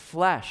the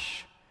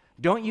flesh.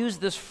 Don't use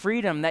this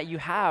freedom that you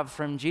have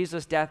from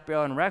Jesus' death,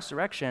 burial, and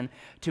resurrection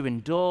to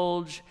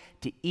indulge,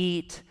 to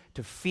eat,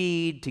 to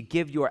feed, to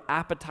give your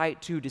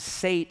appetite to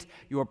sate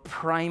your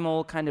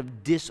primal kind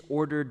of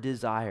disordered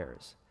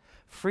desires.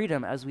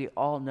 Freedom, as we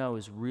all know,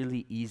 is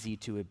really easy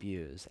to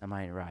abuse. Am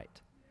I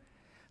right?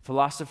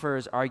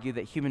 Philosophers argue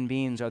that human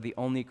beings are the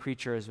only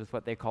creatures with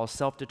what they call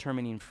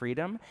self-determining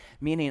freedom,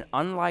 meaning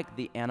unlike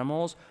the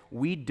animals,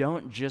 we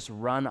don't just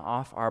run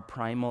off our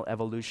primal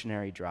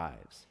evolutionary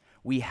drives.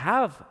 We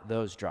have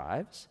those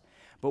drives,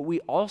 but we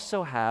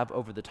also have,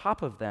 over the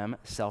top of them,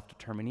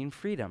 self-determining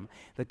freedom,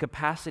 the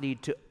capacity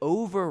to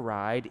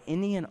override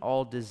any and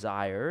all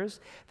desires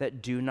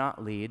that do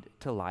not lead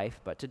to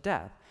life but to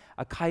death.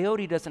 A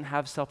coyote doesn't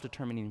have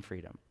self-determining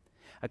freedom.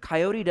 A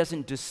coyote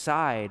doesn't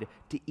decide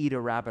to eat a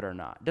rabbit or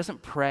not. It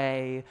doesn't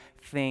pray,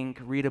 think,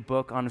 read a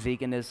book on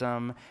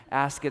veganism,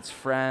 ask its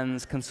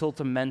friends,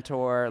 consult a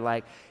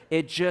mentor.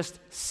 It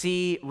just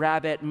see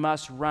rabbit,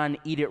 must run,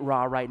 eat it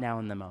raw right now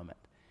in the moment.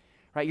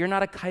 Right? You're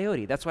not a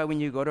coyote. That's why when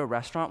you go to a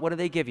restaurant, what do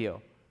they give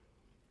you?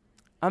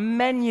 A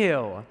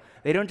menu.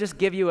 They don't just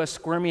give you a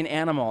squirming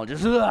animal,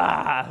 just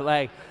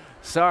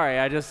sorry,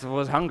 I just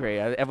was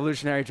hungry,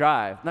 evolutionary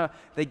drive. No,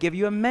 they give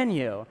you a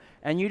menu,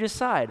 and you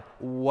decide,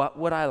 what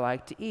would I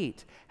like to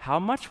eat? How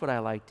much would I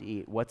like to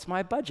eat? What's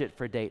my budget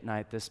for date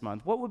night this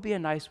month? What would be a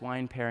nice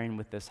wine pairing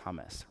with this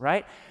hummus,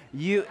 right?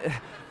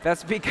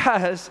 That's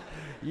because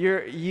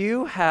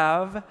you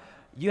have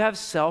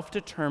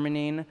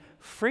self-determining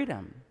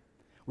freedom.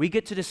 We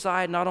get to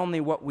decide not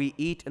only what we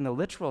eat in the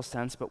literal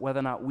sense, but whether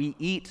or not we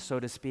eat, so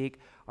to speak,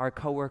 our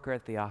coworker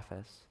at the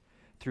office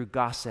through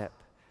gossip,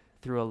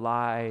 through a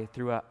lie,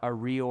 through a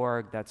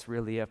reorg that's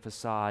really a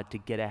facade to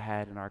get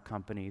ahead in our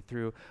company,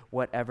 through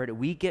whatever.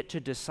 We get to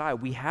decide.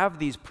 We have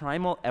these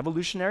primal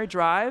evolutionary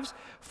drives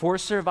for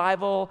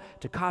survival,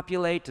 to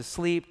copulate, to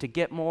sleep, to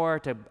get more,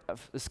 to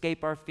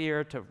escape our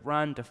fear, to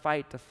run, to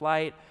fight, to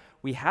flight.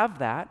 We have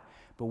that,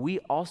 but we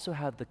also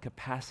have the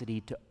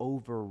capacity to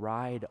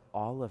override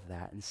all of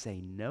that and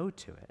say no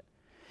to it.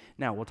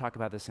 Now, we'll talk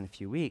about this in a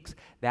few weeks.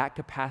 That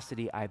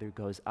capacity either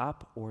goes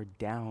up or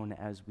down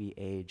as we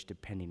age,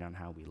 depending on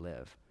how we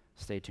live.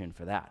 Stay tuned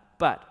for that.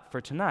 But for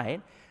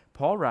tonight,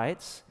 Paul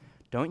writes,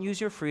 don't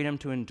use your freedom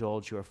to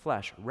indulge your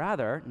flesh.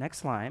 Rather,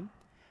 next line,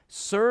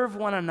 serve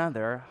one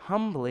another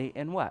humbly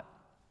in what?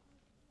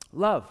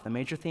 Love, the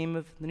major theme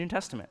of the New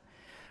Testament.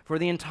 For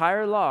the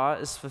entire law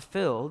is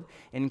fulfilled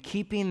in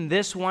keeping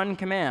this one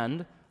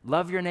command,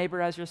 love your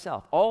neighbor as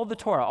yourself. All the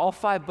Torah, all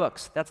 5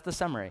 books, that's the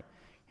summary.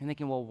 You're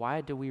thinking, well,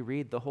 why do we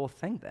read the whole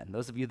thing then?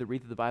 Those of you that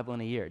read through the Bible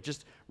in a year,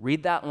 just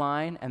read that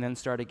line and then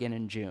start again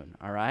in June,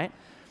 all right?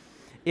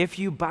 If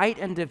you bite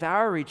and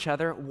devour each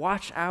other,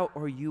 watch out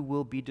or you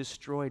will be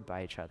destroyed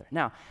by each other.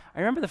 Now, I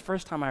remember the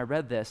first time I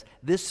read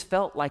this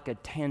felt like a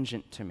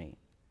tangent to me.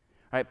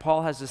 Right?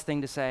 Paul has this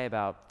thing to say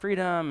about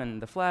freedom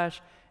and the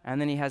flesh, and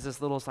then he has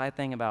this little side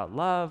thing about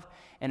love,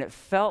 and it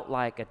felt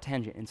like a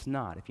tangent. It's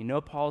not. If you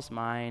know Paul's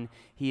mind,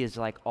 he is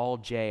like all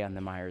J on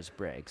the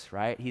Myers-Briggs,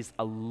 right? He's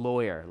a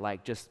lawyer,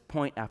 like just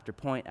point after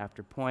point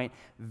after point,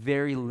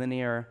 very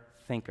linear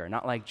thinker.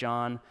 Not like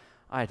John.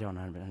 I don't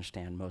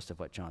understand most of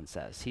what John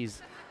says.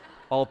 He's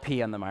all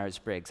P on the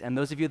Myers-Briggs. And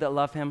those of you that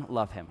love him,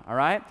 all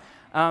right?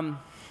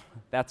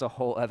 That's a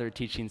whole other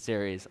teaching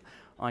series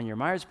on your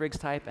Myers-Briggs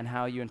type and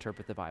how you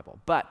interpret the Bible.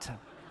 But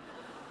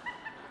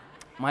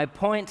my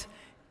point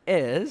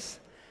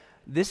is,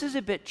 this is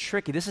a bit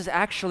tricky. This is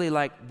actually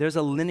like, there's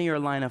a linear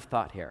line of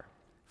thought here,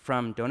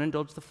 from don't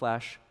indulge the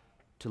flesh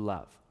to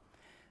love.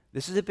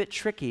 This is a bit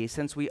tricky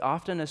since we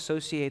often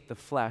associate the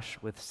flesh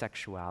with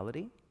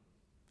sexuality,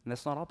 and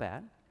that's not all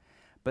bad,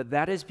 but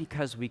that is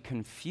because we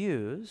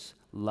confuse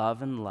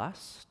love and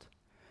lust.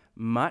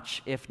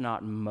 Much, if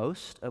not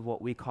most, of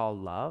what we call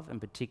love, in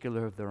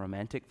particular of the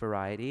romantic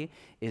variety,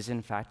 is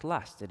in fact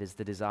lust. It is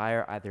the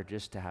desire either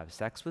just to have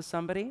sex with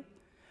somebody,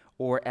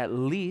 or at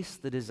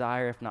least the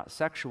desire, if not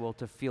sexual,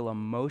 to feel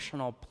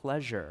emotional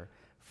pleasure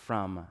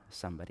from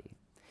somebody.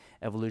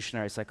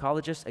 Evolutionary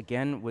psychologists,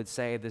 again, would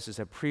say this is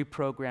a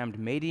pre-programmed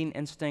mating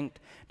instinct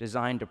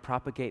designed to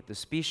propagate the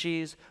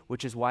species,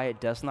 which is why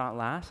it does not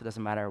last. It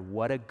doesn't matter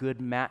what a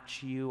good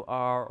match you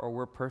are, or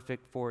we're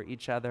perfect for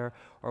each other,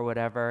 or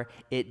whatever.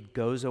 It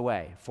goes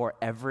away for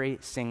every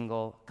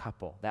single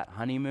couple. That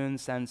honeymoon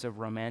sense of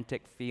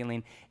romantic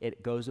feeling,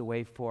 it goes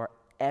away for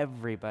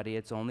everybody.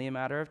 It's only a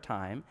matter of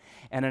time.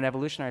 And an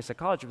evolutionary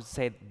psychologist would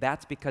say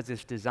that's because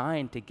it's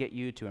designed to get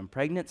you to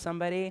impregnate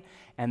somebody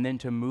and then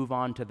to move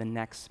on to the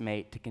next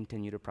mate to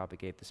continue to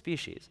propagate the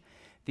species.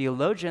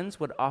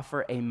 Theologians would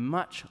offer a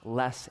much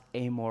less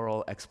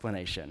amoral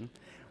explanation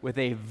with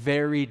a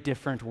very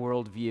different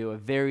worldview, a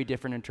very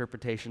different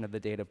interpretation of the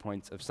data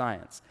points of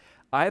science.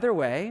 Either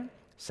way,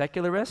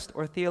 secularist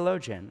or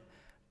theologian,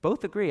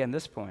 both agree on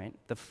this point: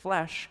 the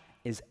flesh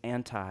is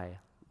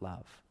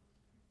anti-love.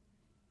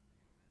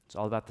 It's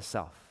all about the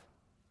self.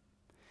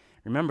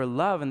 Remember,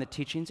 love in the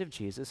teachings of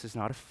Jesus is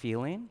not a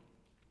feeling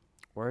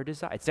or a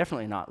desire. It's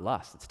definitely not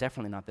lust. It's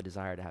definitely not the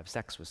desire to have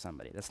sex with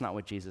somebody. That's not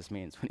what Jesus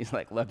means when he's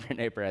like, love your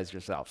neighbor as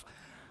yourself.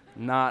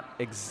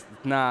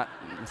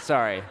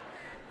 Sorry.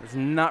 It's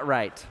not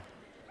right.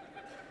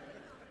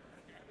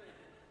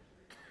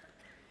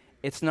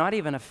 It's not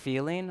even a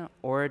feeling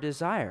or a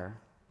desire.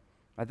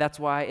 That's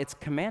why it's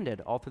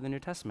commanded all through the New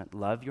Testament.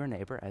 Love your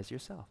neighbor as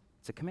yourself.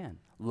 It's a command.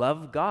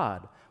 Love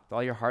God with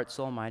all your heart,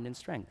 soul, mind, and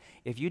strength.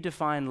 If you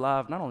define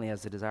love not only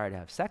as the desire to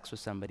have sex with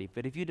somebody,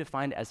 but if you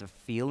define it as a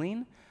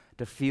feeling,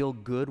 to feel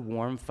good,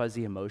 warm,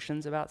 fuzzy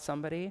emotions about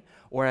somebody,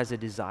 or as a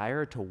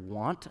desire to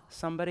want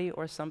somebody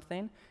or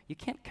something, you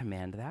can't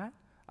command that.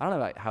 I don't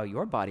know about how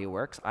your body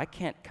works. I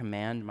can't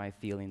command my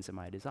feelings and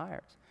my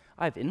desires.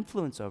 I have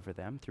influence over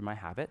them through my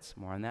habits,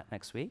 more on that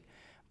next week,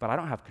 but I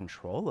don't have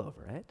control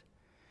over it.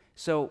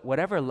 So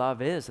whatever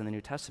love is in the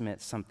New Testament,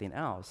 it's something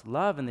else.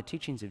 Love in the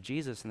teachings of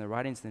Jesus and the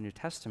writings of the New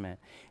Testament,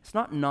 it's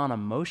not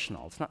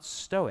non-emotional, it's not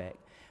stoic,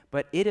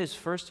 but it is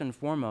first and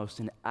foremost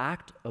an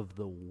act of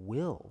the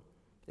will.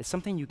 It's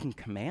something you can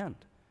command.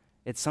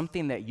 It's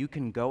something that you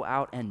can go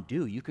out and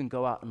do. You can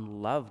go out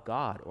and love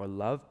God or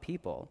love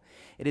people.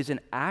 It is an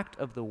act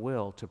of the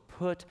will to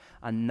put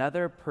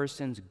another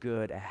person's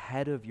good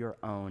ahead of your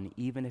own,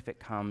 even if it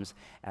comes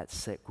at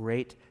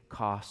great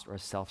cost or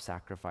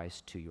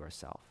self-sacrifice to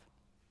yourself.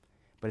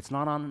 But it's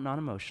not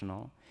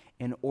non-emotional,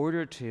 in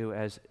order to,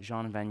 as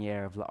Jean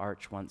Vanier of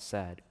L'Arche once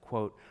said,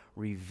 quote,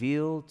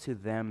 reveal to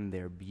them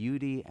their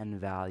beauty and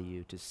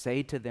value, to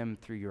say to them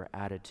through your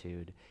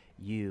attitude,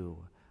 you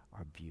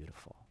are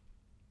beautiful.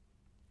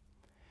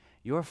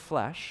 Your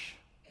flesh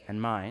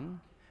and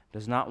mine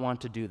does not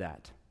want to do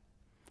that.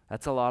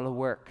 That's a lot of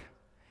work,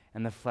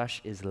 and the flesh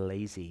is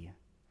lazy.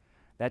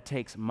 That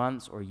takes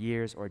months or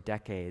years or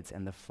decades,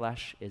 and the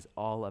flesh is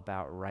all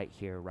about right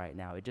here, right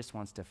now. It just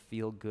wants to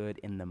feel good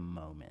in the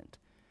moment.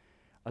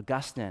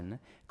 Augustine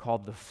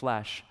called the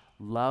flesh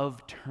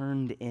love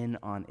turned in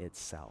on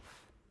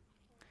itself.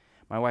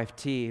 My wife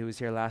T, who was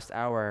here last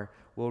hour,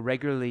 will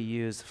regularly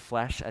use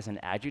flesh as an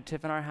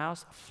adjective in our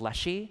house,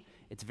 fleshy.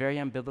 It's very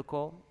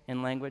unbiblical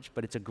in language,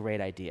 but it's a great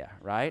idea,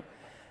 right?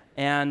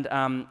 And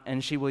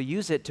she will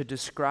use it to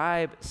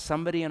describe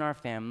somebody in our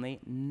family,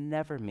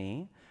 never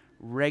me,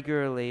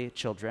 regularly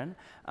children,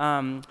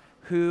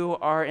 who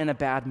are in a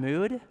bad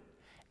mood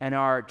and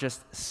are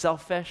just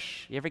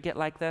selfish. You ever get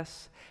like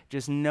this?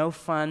 Just no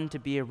fun to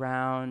be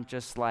around,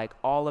 just like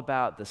all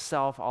about the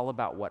self, all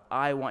about what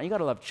I want. You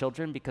gotta love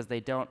children because they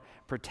don't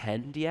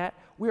pretend yet.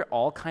 We're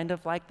all kind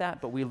of like that,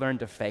 but we learn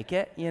to fake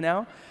it, you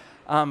know?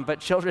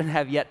 But children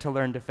have yet to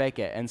learn to fake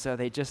it, and so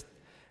they just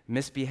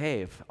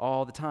misbehave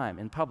all the time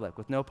in public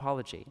with no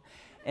apology.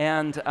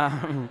 And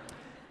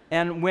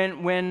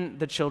when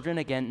the children,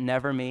 again,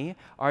 never me,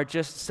 are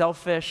just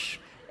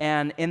selfish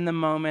and in the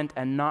moment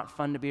and not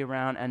fun to be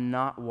around and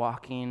not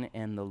walking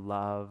in the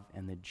love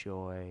and the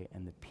joy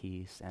and the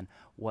peace and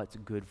what's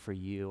good for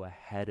you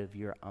ahead of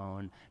your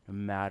own, no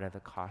matter the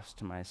cost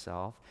to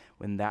myself,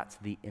 when that's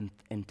the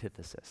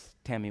antithesis.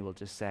 Tammy will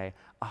just say,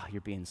 "Oh,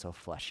 you're being so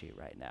fleshy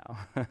right now."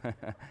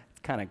 It's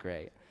kind of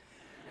great.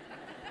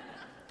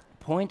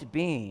 Point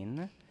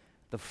being,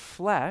 the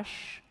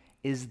flesh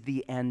is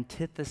the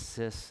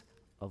antithesis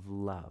of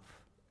love,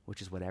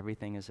 which is what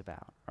everything is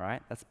about, all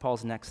right? That's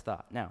Paul's next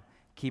thought. Now,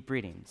 keep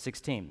reading,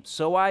 16.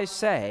 So I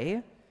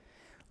say,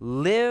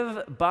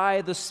 live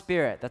by the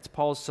Spirit. That's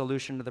Paul's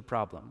solution to the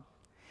problem.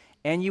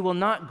 And you will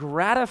not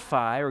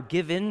gratify or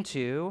give in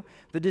to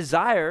the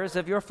desires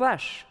of your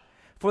flesh.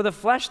 For the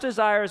flesh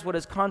desires what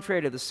is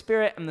contrary to the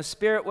Spirit, and the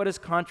Spirit what is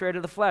contrary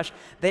to the flesh.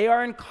 They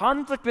are in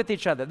conflict with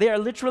each other. They are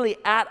literally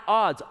at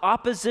odds,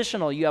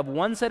 oppositional. You have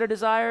one set of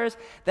desires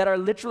that are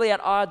literally at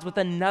odds with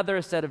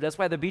another set of. That's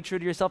why the be true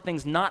to yourself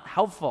thing's not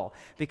helpful,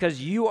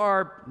 because you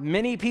are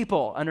many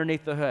people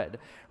underneath the hood,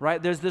 right?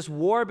 There's this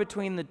war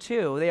between the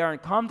two. They are in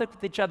conflict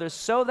with each other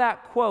so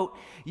that, quote,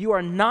 you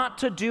are not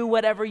to do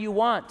whatever you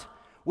want,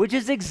 which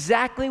is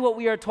exactly what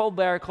we are told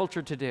by our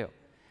culture to do.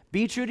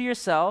 Be true to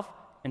yourself.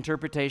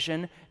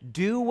 Interpretation,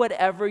 do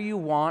whatever you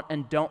want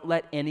and don't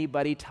let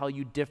anybody tell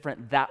you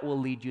different. That will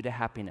lead you to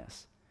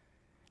happiness.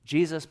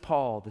 Jesus,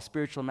 Paul, the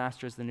spiritual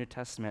masters of the New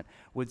Testament,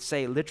 would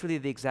say literally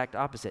the exact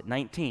opposite.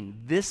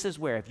 19, this is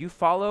where, if you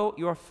follow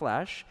your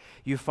flesh,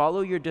 you follow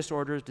your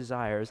disordered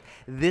desires,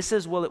 this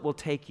is where it will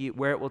take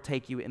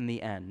you in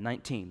the end.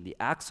 19, the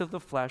acts of the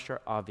flesh are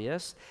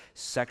obvious: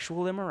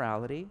 sexual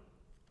immorality,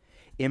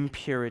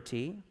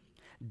 impurity,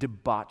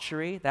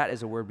 debauchery. That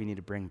is a word we need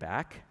to bring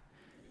back.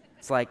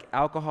 It's like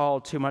alcohol,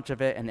 too much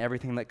of it, and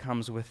everything that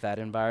comes with that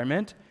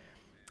environment.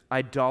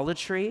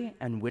 Idolatry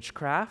and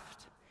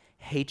witchcraft,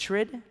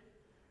 hatred,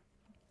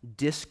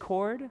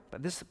 discord.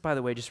 But this, by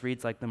the way, just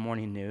reads like the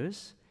morning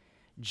news.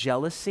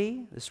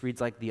 Jealousy. This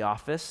reads like The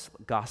Office,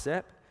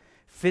 gossip.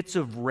 Fits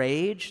of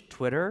rage,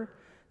 Twitter.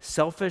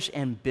 Selfish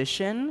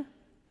ambition,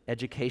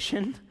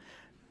 education.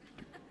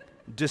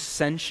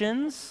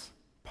 Dissensions,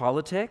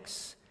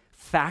 politics.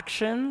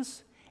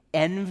 Factions,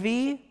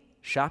 envy,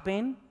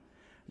 shopping.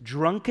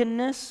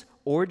 Drunkenness,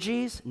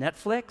 orgies,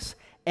 Netflix,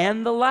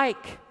 and the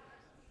like.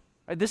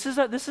 I'm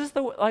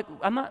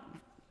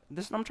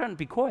trying to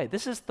be coy.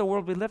 This is the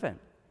world we live in.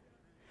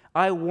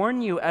 I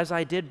warn you, as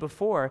I did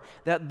before,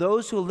 that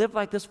those who live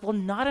like this will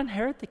not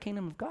inherit the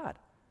kingdom of God.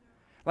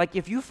 Like,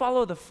 if you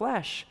follow the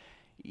flesh,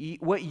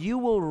 what you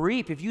will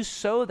reap, if you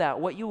sow that,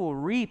 what you will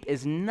reap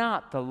is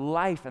not the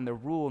life and the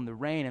rule and the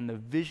reign and the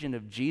vision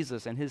of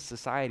Jesus and his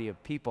society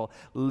of people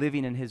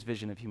living in his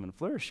vision of human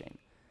flourishing.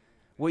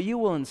 What you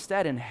will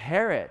instead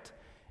inherit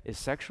is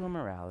sexual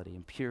immorality,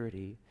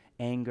 impurity,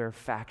 anger,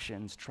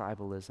 factions,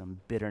 tribalism,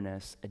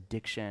 bitterness,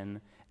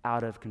 addiction,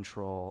 out of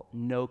control,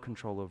 no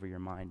control over your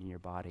mind and your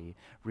body,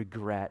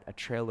 regret, a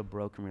trail of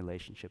broken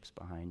relationships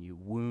behind you,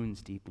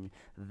 wounds deep in you.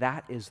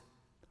 That is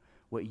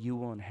what you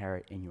will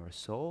inherit in your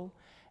soul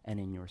and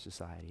in your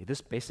society.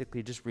 This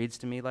basically just reads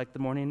to me like the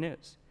morning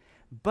news.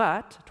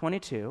 But,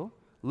 22,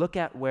 look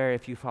at where,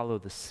 if you follow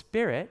the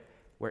Spirit,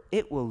 where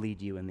it will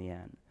lead you in the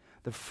end.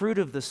 The fruit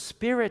of the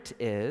Spirit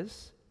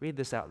is, read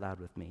this out loud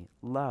with me,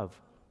 love,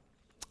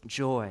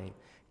 joy,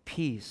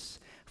 peace,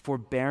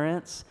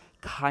 forbearance,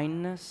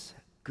 kindness,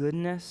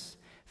 goodness,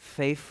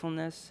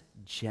 faithfulness,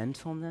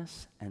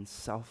 gentleness, and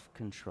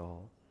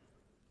self-control.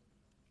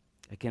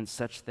 Against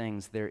such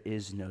things there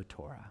is no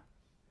Torah.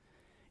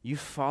 You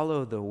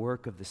follow the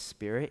work of the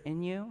Spirit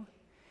in you,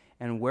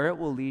 and where it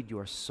will lead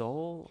your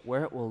soul,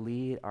 where it will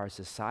lead our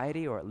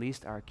society, or at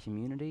least our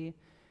community,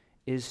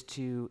 is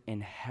to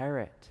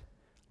inherit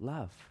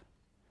love,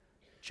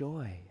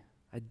 joy,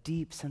 a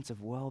deep sense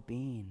of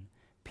well-being,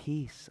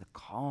 peace, a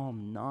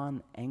calm,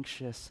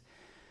 non-anxious,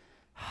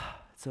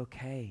 it's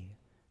okay,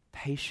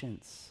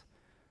 patience,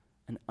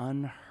 an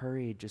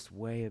unhurried just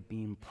way of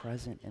being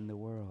present in the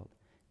world,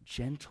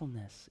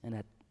 gentleness, and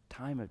a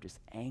time of just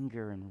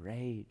anger and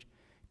rage,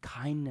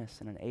 kindness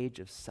in an age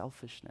of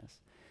selfishness,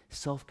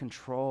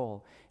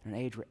 self-control in an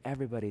age where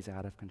everybody's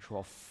out of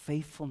control,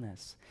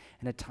 faithfulness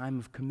in a time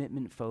of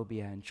commitment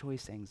phobia and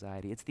choice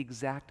anxiety. It's the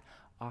exact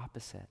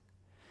opposite.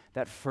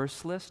 That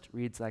first list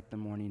reads like the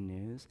morning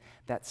news.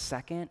 That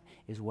second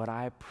is what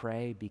I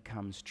pray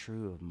becomes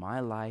true of my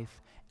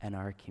life and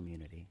our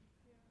community.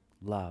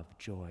 Love,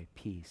 joy,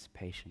 peace,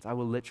 patience. I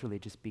will literally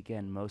just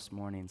begin most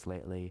mornings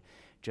lately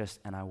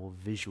and I will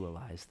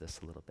visualize this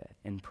a little bit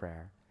in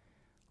prayer.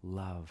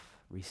 Love,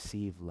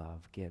 receive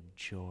love, give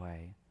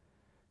joy,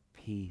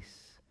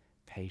 peace,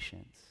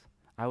 patience.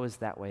 I was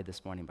that way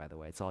this morning, by the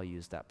way. It's all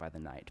used up by the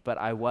night. But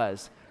I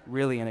was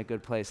really in a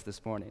good place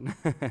this morning.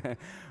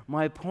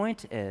 My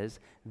point is,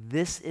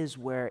 this is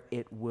where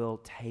it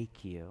will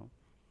take you.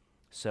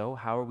 So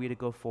how are we to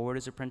go forward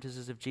as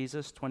apprentices of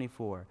Jesus?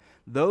 24.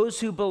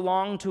 Those who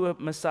belong to a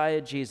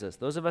Messiah Jesus,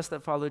 those of us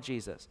that follow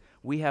Jesus,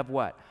 we have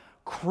what?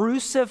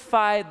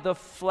 Crucified the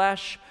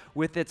flesh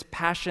with its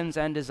passions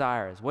and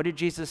desires. What did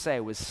Jesus say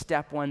was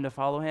step one to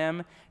follow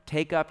him?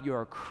 Take up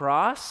your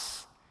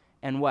cross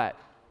and what?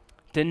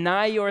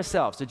 Deny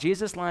yourself. So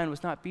Jesus' line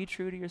was not be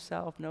true to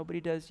yourself.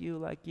 Nobody does you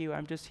like you.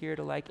 I'm just here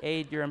to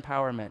aid your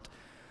empowerment.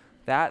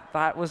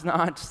 That was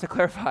not, just to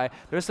clarify,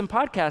 there's some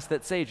podcasts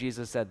that say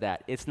Jesus said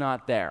that. It's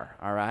not there,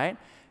 all right?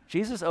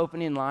 Jesus'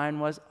 opening line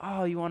was,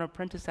 oh, you want to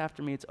apprentice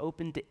after me? It's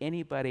open to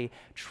anybody.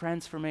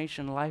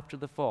 Transformation, life to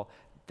the full.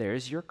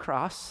 There's your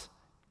cross.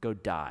 Go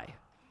die.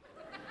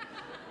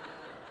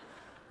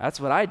 That's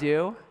what I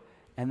do.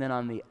 And then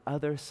on the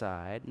other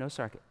side, no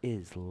sarcasm,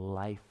 is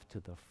life to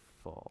the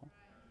full.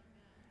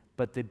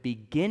 But the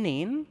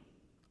beginning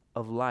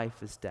of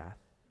life is death.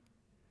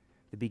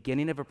 The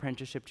beginning of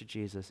apprenticeship to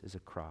Jesus is a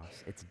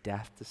cross. It's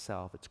death to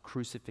self. It's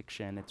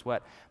crucifixion. It's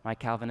what my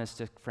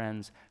Calvinistic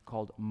friends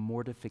called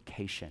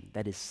mortification.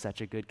 That is such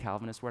a good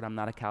Calvinist word. I'm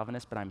not a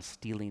Calvinist, but I'm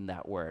stealing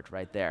that word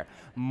right there.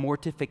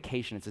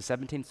 Mortification. It's a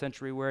 17th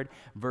century word,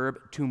 verb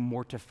to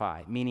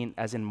mortify, meaning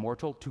as in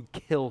mortal, to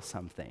kill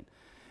something.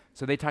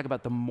 So they talk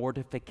about the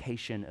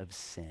mortification of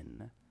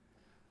sin.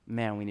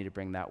 Man, we need to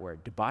bring that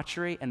word.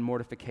 Debauchery and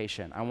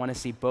mortification. I want to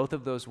see both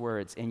of those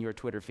words in your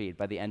Twitter feed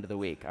by the end of the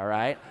week, all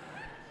right?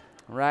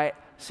 Right?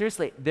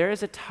 Seriously, there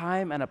is a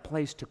time and a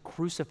place to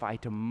crucify,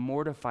 to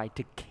mortify,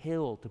 to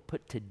kill, to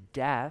put to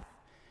death,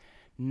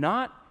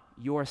 not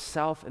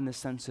yourself in the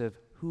sense of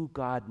who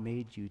God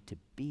made you to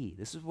be.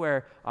 This is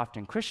where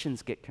often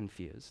Christians get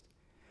confused.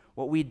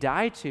 What we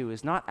die to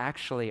is not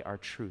actually our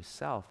true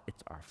self,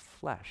 it's our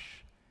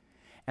flesh.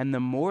 And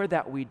the more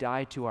that we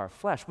die to our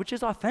flesh, which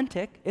is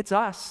authentic, it's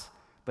us,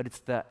 but it's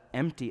the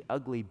empty,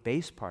 ugly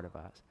base part of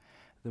us,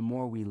 the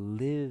more we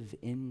live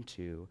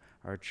into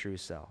our true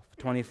self.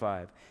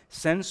 25,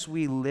 since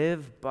we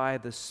live by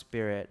the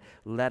Spirit,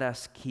 let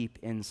us keep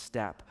in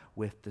step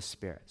with the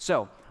Spirit.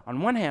 So,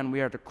 on one hand,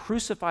 we are to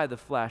crucify the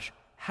flesh.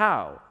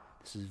 How?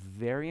 This is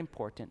very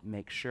important.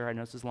 Make sure, I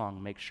know this is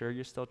long, make sure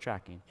you're still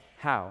tracking.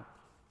 How?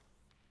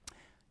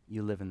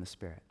 You live in the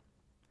Spirit.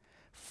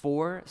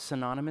 4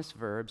 synonymous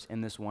verbs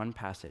in this one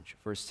passage.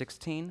 Verse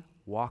 16,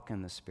 walk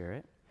in the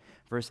Spirit.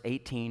 Verse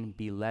 18,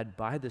 be led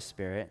by the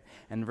Spirit.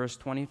 And verse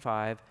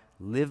 25,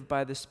 live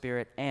by the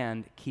Spirit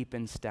and keep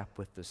in step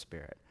with the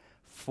Spirit.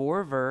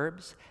 4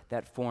 verbs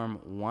that form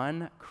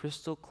one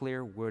crystal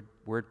clear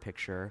word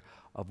picture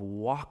of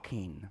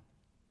walking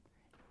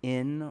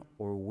in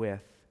or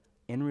with,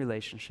 in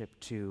relationship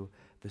to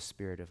the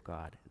Spirit of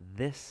God.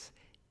 This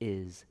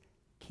is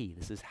key.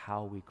 This is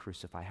how we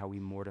crucify, how we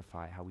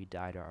mortify, how we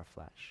die to our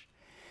flesh.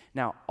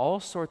 Now, all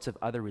sorts of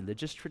other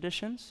religious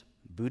traditions,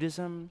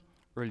 Buddhism,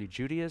 early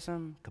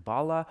Judaism,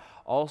 Kabbalah,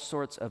 all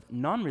sorts of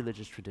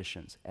non-religious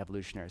traditions,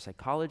 evolutionary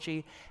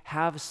psychology,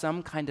 have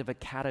some kind of a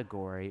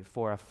category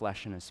for a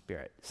flesh and a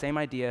spirit. Same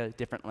idea,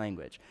 different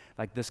language.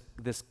 Like this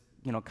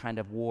kind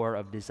of war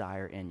of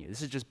desire in you.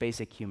 This is just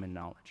basic human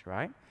knowledge,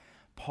 right?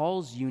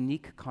 Paul's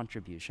unique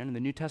contribution, the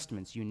New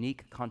Testament's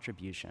unique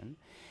contribution,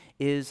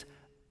 is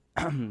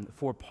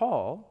for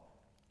Paul,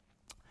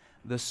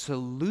 the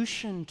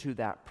solution to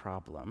that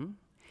problem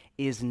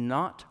is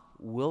not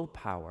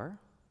willpower,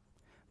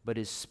 but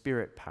is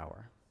spirit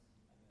power.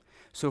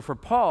 So for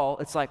Paul,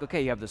 it's like,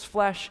 okay, you have this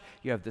flesh,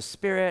 you have this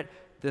spirit,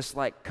 this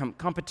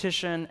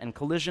competition and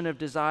collision of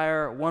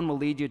desire. One will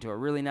lead you to a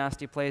really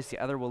nasty place, the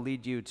other will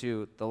lead you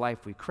to the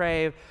life we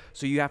crave.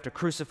 So you have to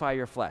crucify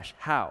your flesh.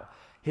 How?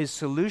 His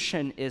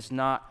solution is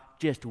not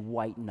just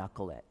white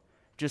knuckle it.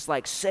 Just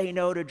say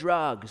no to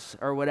drugs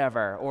or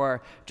whatever,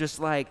 or just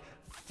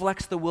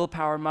flex the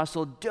willpower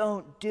muscle.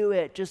 Don't do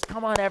it. Just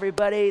come on,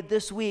 everybody,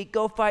 this week,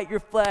 go fight your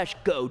flesh,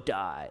 go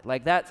die.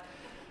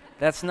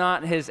 That's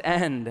not his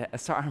end.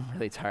 Sorry, I'm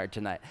really tired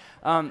tonight.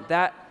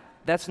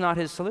 That's not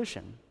his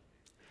solution.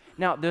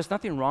 Now, there's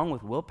nothing wrong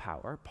with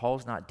willpower.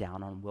 Paul's not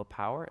down on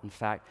willpower. In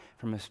fact,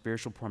 from a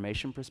spiritual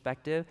formation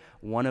perspective,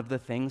 one of the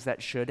things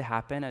that should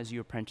happen as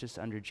you apprentice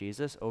under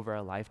Jesus over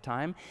a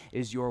lifetime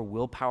is your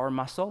willpower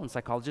muscle. And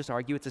psychologists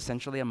argue it's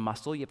essentially a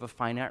muscle. You have a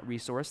finite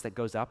resource that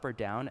goes up or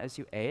down as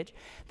you age,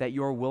 that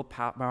your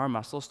willpower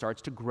muscle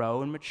starts to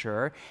grow and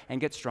mature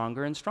and get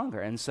stronger and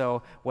stronger. And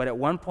so what at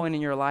one point in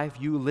your life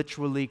you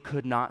literally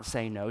could not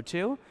say no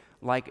to,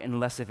 like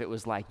unless if it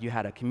was like you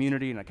had a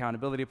community, an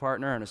accountability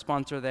partner, and a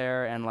sponsor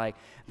there, and like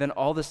then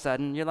all of a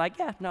sudden you're like,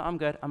 yeah, no, I'm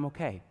good, I'm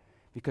okay,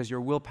 because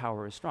your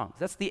willpower is strong.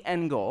 That's the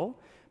end goal.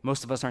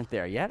 Most of us aren't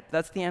there yet.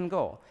 That's the end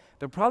goal.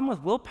 The problem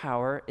with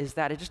willpower is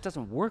that it just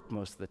doesn't work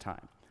most of the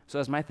time. So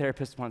as my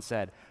therapist once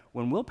said,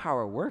 when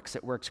willpower works,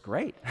 it works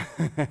great.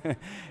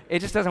 It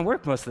just doesn't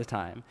work most of the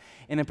time.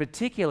 And in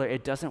particular,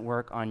 it doesn't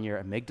work on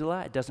your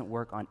amygdala. It doesn't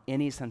work on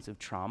any sense of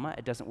trauma.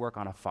 It doesn't work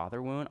on a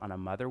father wound, on a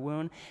mother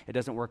wound. It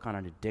doesn't work on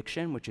an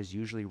addiction, which is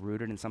usually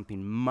rooted in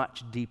something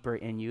much deeper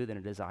in you than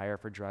a desire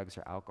for drugs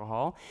or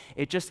alcohol.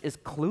 It just is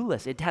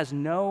clueless. It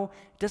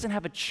doesn't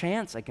have a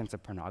chance against a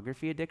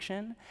pornography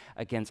addiction,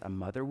 against a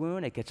mother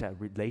wound, against a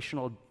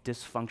relational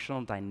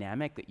dysfunctional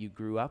dynamic that you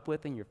grew up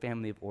with in your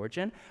family of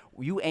origin.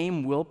 You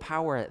aim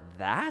willpower at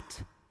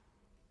that,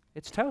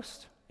 it's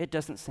toast. It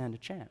doesn't stand a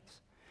chance.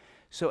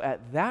 So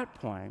at that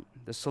point,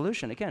 the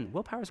solution, again,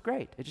 willpower is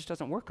great. It just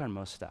doesn't work on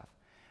most stuff.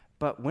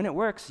 But when it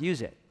works,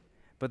 use it.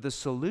 But the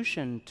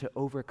solution to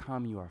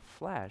overcome your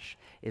flesh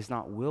is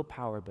not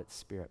willpower, but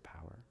spirit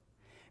power.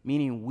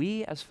 Meaning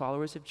we as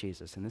followers of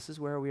Jesus, and this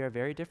is where we are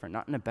very different,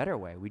 not in a better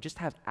way, we just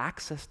have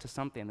access to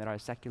something that our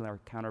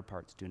secular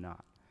counterparts do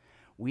not.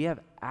 We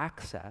have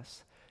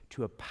access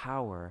to a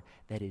power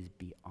that is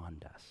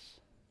beyond us,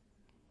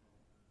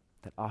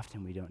 that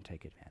often we don't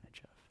take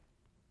advantage of.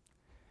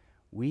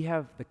 We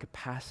have the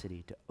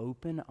capacity to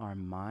open our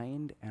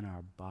mind and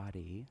our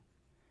body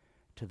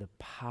to the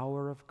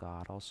power of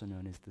God, also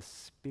known as the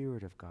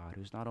Spirit of God,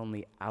 who's not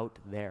only out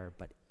there,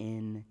 but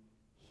in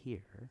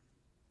here.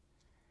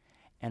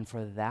 And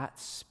for that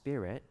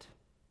Spirit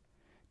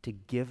to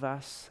give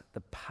us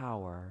the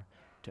power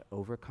to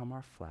overcome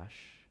our flesh,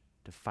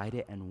 to fight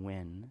it and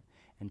win,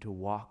 and to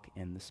walk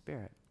in the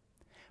Spirit.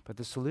 But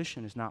the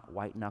solution is not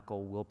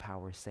white-knuckle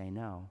willpower, say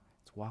no.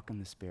 It's walk in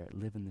the Spirit,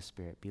 live in the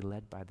Spirit, be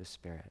led by the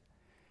Spirit.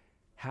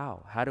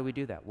 How? How do we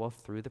do that? Well,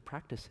 through the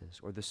practices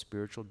or the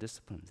spiritual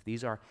disciplines.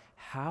 These are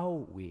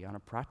how we, on a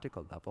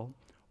practical level,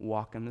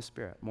 walk in the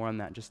Spirit. More on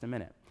that in just a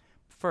minute.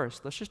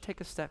 First, let's just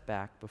take a step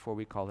back before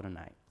we call it a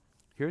night.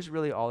 Here's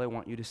really all I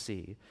want you to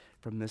see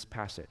from this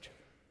passage.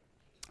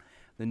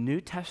 The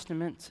New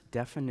Testament's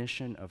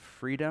definition of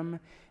freedom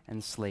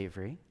and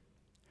slavery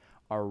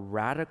are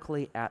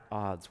radically at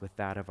odds with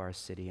that of our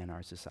city and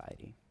our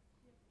society.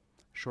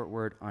 Short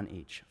word on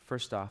each.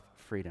 First off,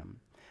 freedom.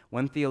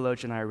 One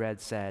theologian I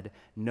read said,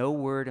 no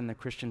word in the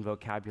Christian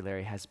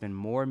vocabulary has been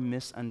more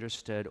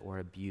misunderstood or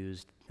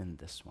abused than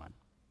this one.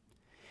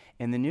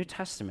 In the New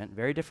Testament,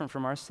 very different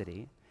from our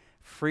city,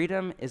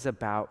 freedom is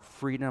about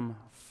freedom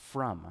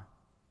from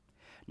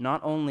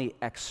not only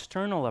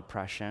external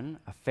oppression,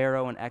 a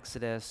Pharaoh in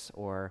Exodus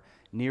or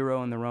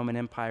Nero in the Roman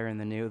Empire in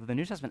the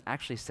New Testament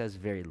actually says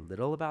very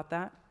little about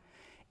that.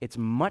 It's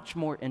much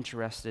more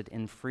interested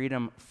in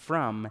freedom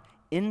from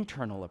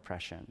internal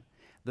oppression,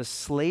 the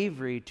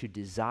slavery to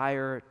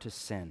desire to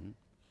sin,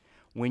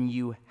 when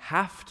you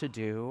have to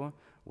do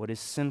what is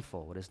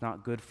sinful, what is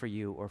not good for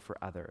you or for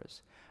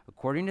others.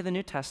 According to the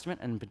New Testament,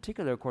 and in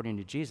particular according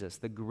to Jesus,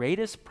 the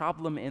greatest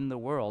problem in the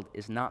world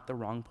is not the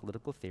wrong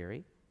political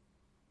theory.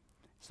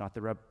 It's not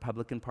the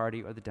Republican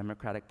Party or the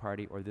Democratic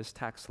Party or this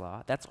tax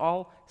law. That's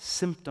all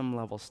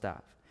symptom-level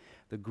stuff.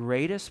 The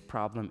greatest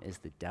problem is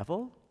the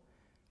devil,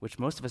 which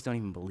most of us don't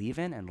even believe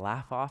in and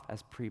laugh off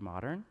as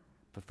pre-modern,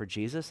 but for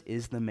Jesus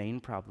is the main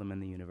problem in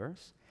the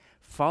universe,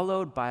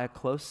 followed by a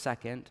close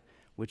second,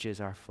 which is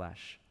our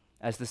flesh.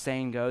 As the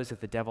saying goes, if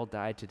the devil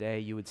died today,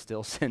 you would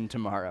still sin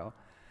tomorrow.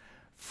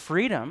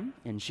 Freedom,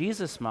 in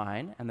Jesus'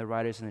 mind, and the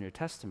writers in the New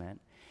Testament,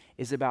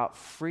 is about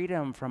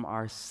freedom from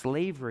our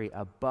slavery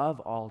above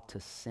all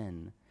to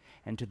sin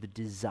and to the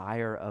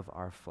desire of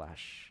our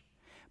flesh.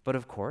 But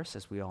of course,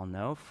 as we all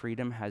know,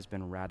 freedom has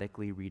been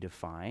radically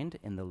redefined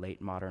in the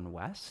late modern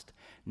West.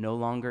 No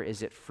longer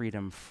is it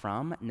freedom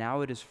from,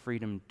 now it is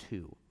freedom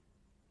to.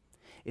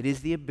 It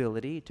is the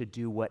ability to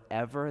do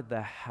whatever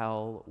the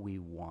hell we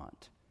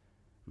want.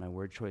 My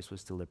word choice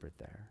was deliberate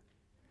there.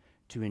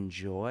 To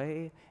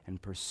enjoy and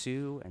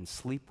pursue and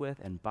sleep with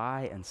and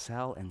buy and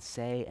sell and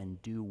say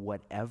and do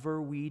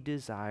whatever we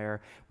desire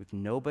with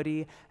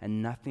nobody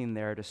and nothing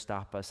there to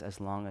stop us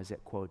as long as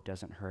it, quote,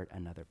 doesn't hurt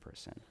another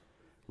person,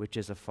 which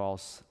is a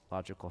false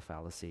logical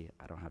fallacy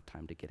I don't have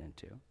time to get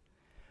into.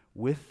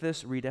 With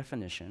this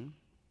redefinition,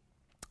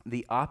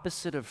 the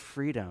opposite of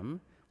freedom,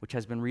 which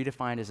has been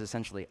redefined as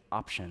essentially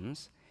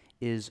options,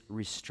 is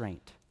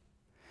restraint.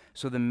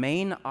 So the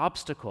main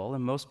obstacle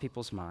in most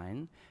people's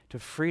mind to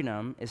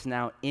freedom is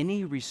now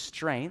any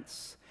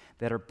restraints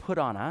that are put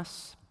on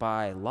us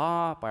by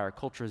law, by our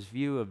culture's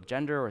view of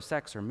gender or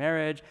sex or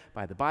marriage,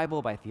 by the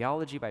Bible, by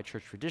theology, by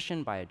church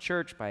tradition, by a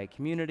church, by a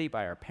community,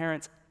 by our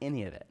parents,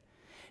 any of it.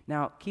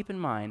 Now, keep in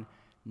mind,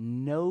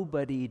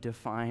 nobody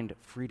defined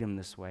freedom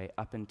this way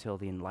up until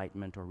the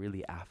Enlightenment or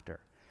really after.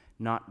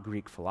 Not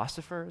Greek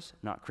philosophers,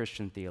 not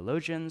Christian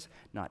theologians,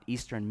 not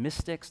Eastern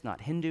mystics,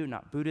 not Hindu,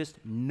 not Buddhist,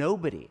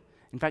 nobody.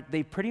 In fact,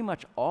 they pretty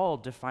much all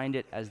defined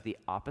it as the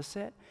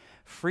opposite.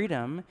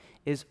 Freedom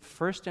is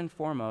first and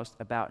foremost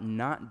about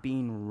not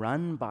being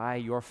run by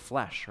your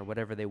flesh, or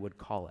whatever they would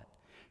call it.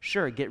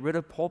 Sure, get rid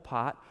of Pol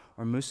Pot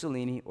or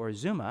Mussolini or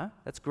Zuma.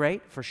 That's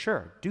great, for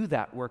sure. Do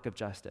that work of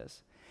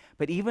justice.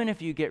 But even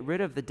if you get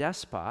rid of the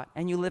despot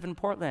and you live in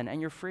Portland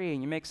and you're free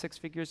and you make 6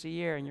 figures a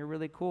year and you're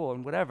really cool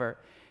and whatever,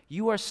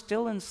 you are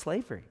still in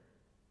slavery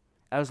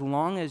as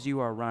long as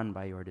you are run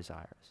by your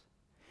desires.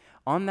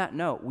 On that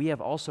note, we have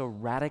also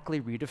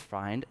radically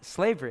redefined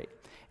slavery.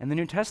 In the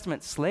New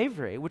Testament,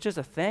 slavery, which is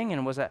a thing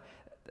and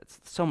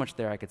so much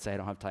there I could say I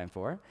don't have time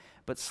for,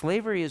 but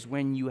slavery is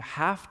when you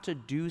have to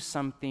do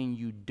something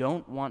you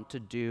don't want to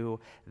do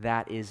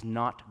that is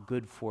not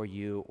good for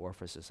you or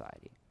for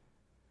society.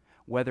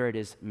 Whether it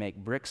is make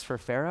bricks for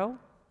Pharaoh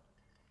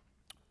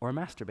or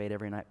masturbate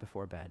every night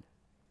before bed.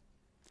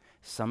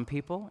 Some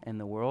people in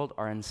the world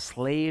are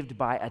enslaved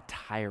by a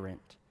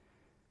tyrant,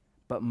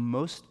 but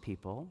most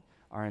people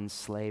are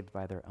enslaved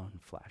by their own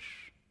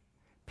flesh.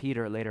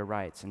 Peter later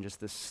writes in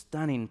just this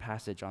stunning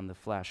passage on the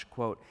flesh,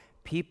 quote,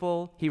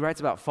 he writes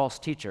about false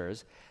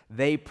teachers,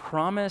 they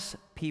promise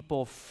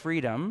people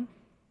freedom,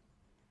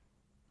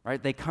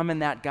 right? They come in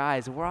that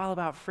guise, we're all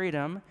about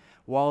freedom,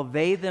 while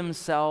they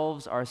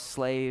themselves are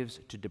slaves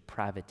to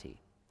depravity.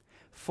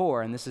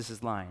 For, and this is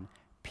his line,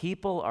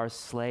 people are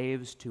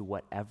slaves to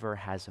whatever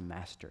has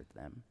mastered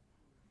them.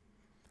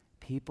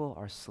 People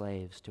are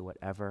slaves to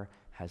whatever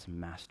has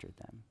mastered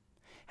them.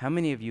 How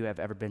many of you have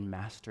ever been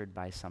mastered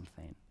by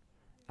something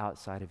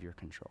outside of your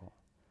control?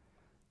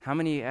 How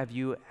many of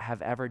you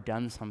have ever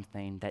done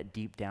something that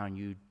deep down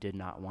you did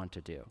not want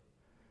to do?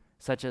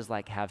 Such as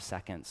like have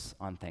seconds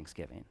on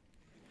Thanksgiving.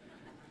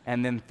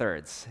 And then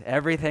thirds.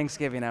 Every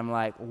Thanksgiving I'm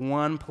like,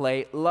 1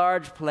 plate,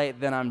 large plate,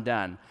 then I'm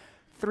done.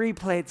 3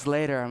 plates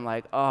later, I'm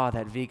like, oh,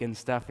 that vegan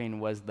stuffing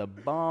was the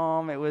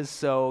bomb. It was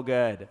so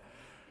good,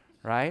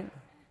 right?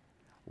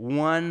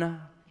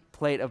 1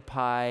 plate of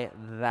pie,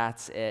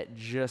 that's it,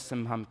 just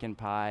some pumpkin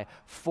pie.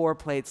 4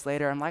 plates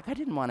later, I'm like, I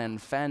didn't want to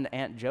offend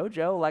Aunt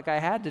JoJo. Like, I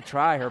had to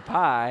try her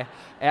pie,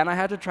 and I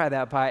had to try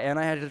that pie, and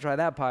I had to try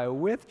that pie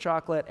with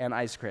chocolate and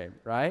ice cream,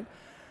 right?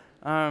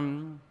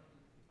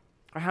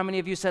 Or how many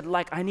of you said,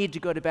 like, I need to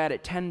go to bed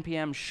at 10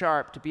 p.m.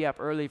 sharp to be up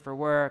early for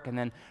work, and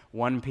then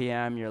 1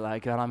 p.m. you're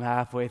like, God, I'm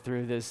halfway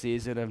through this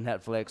season of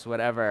Netflix,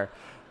 whatever,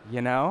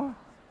 you know?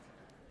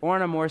 Or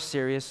on a more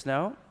serious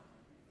note,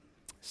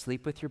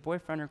 sleep with your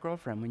boyfriend or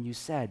girlfriend when you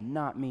said,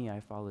 not me,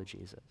 I follow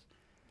Jesus.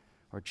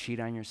 Or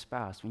cheat on your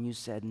spouse when you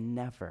said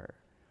never,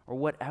 or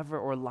whatever,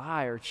 or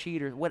lie, or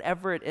cheat, or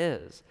whatever it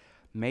is,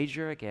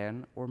 major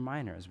again, or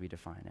minor as we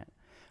define it.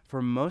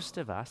 For most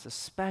of us,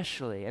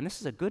 especially, and this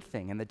is a good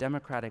thing in the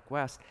democratic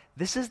West,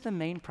 this is the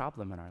main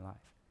problem in our life.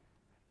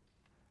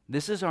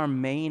 This is our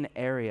main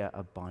area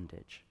of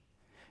bondage.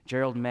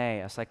 Gerald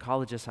May, a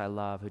psychologist I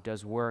love who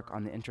does work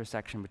on the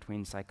intersection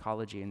between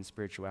psychology and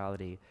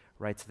spirituality,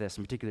 writes this,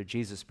 in particular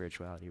Jesus'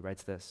 spirituality,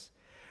 writes this: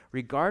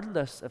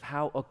 regardless of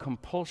how a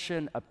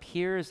compulsion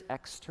appears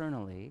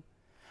externally,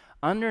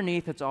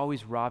 underneath it's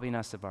always robbing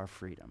us of our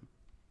freedom.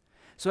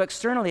 So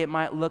externally, it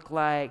might look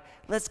like,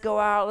 let's go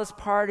out, let's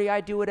party, I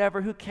do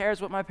whatever, who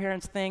cares what my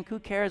parents think, who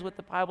cares what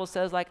the Bible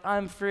says, like,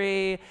 I'm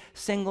free,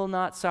 single,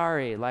 not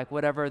sorry, like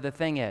whatever the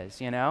thing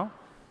is, you know?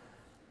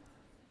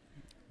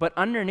 But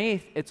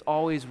underneath, it's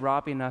always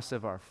robbing us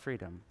of our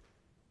freedom.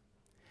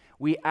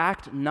 We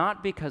act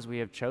not because we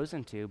have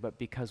chosen to, but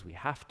because we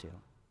have to.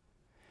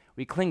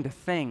 We cling to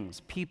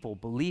things, people,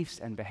 beliefs,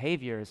 and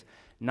behaviors,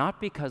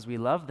 not because we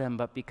love them,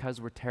 but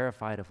because we're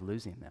terrified of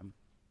losing them.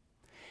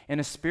 In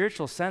a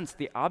spiritual sense,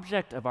 the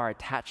object of our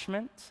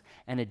attachments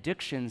and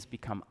addictions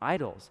become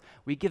idols.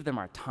 We give them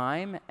our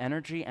time,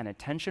 energy, and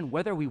attention,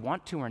 whether we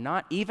want to or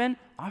not, even,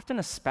 often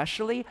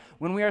especially,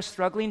 when we are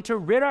struggling to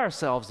rid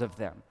ourselves of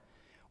them.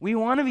 We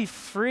want to be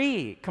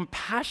free,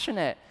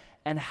 compassionate,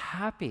 and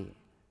happy.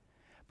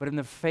 But in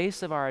the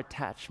face of our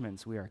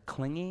attachments, we are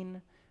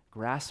clinging,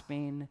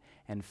 grasping,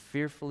 and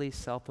fearfully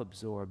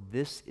self-absorbed.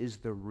 This is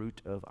the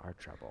root of our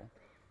trouble.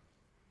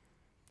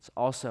 It's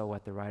also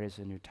what the writers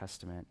of the New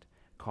Testament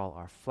call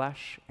our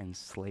flesh and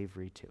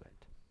slavery to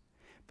it.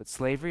 But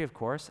slavery, of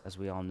course, as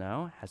we all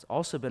know, has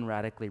also been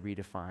radically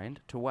redefined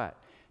to what?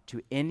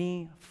 To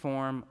any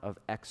form of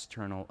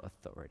external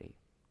authority.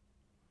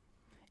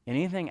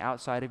 Anything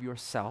outside of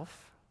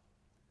yourself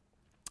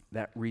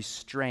that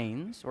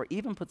restrains or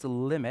even puts a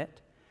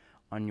limit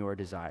on your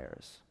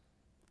desires.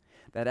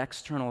 That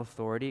external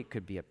authority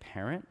could be a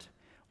parent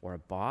or a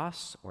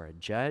boss or a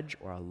judge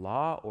or a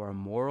law or a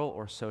moral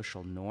or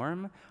social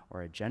norm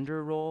or a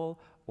gender role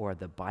or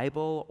the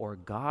Bible, or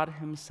God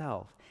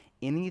himself,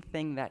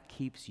 anything that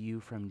keeps you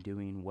from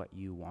doing what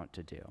you want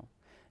to do.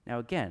 Now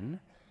again,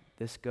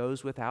 this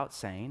goes without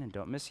saying, and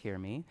don't mishear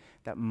me,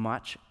 that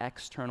much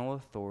external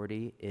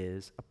authority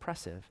is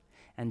oppressive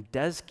and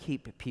does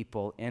keep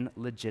people in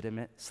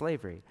legitimate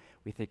slavery.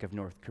 We think of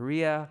North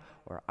Korea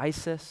or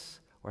ISIS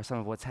or some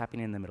of what's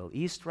happening in the Middle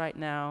East right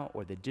now,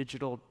 or the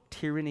digital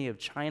tyranny of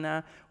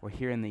China, or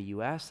here in the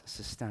US,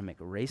 systemic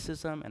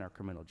racism in our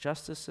criminal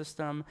justice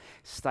system,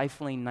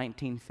 stifling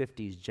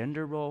 1950s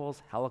gender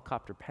roles,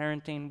 helicopter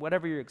parenting,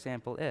 whatever your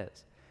example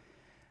is.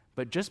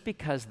 But just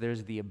because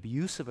there's the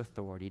abuse of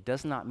authority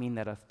does not mean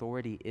that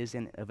authority is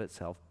in of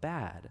itself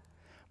bad.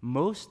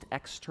 Most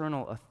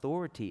external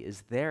authority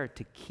is there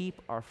to keep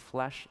our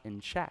flesh in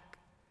check.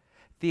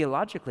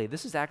 Theologically,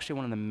 this is actually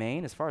one of the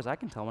main, as far as I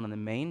can tell, one of the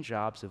main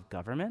jobs of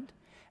government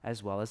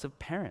as well as of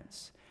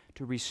parents,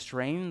 to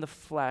restrain the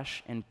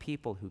flesh in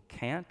people who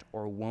can't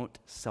or won't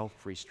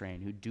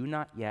self-restrain, who do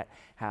not yet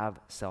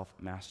have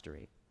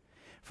self-mastery.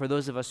 For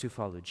those of us who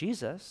follow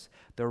Jesus,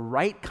 the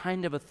right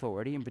kind of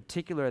authority, in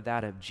particular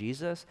that of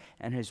Jesus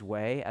and his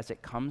way as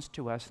it comes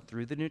to us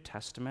through the New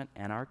Testament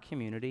and our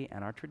community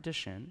and our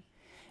tradition,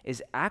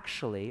 is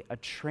actually a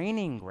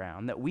training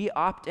ground that we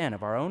opt in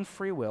of our own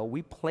free will.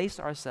 We place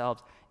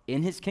ourselves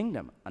in his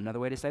kingdom.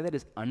 Another way to say that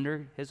is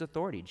under his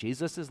authority.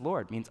 Jesus is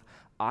Lord, means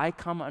I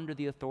come under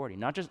the authority.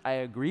 Not just I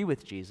agree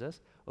with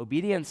Jesus.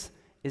 Obedience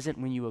isn't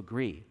when you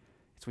agree.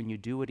 It's when you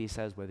do what he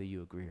says, whether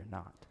you agree or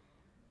not.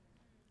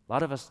 A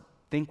lot of us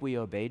think we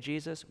obey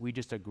Jesus. We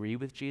just agree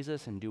with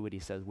Jesus and do what he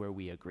says where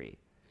we agree.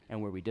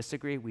 And where we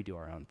disagree, we do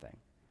our own thing.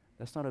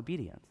 That's not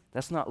obedience.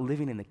 That's not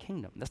living in the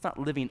kingdom. That's not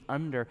living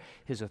under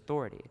his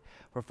authority.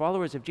 For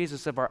followers of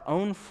Jesus, of our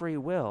own free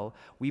will,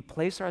 we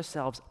place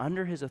ourselves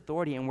under his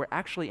authority, and we're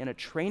actually in a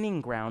training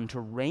ground to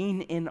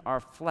rein in our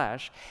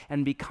flesh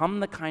and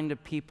become the kind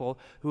of people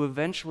who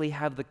eventually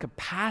have the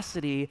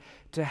capacity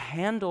to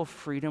handle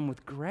freedom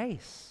with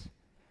grace.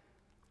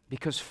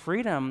 Because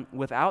freedom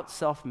without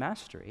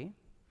self-mastery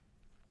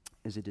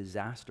is a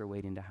disaster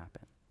waiting to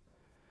happen.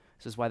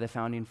 This is why the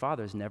founding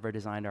fathers never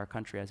designed our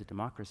country as a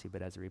democracy,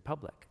 but as a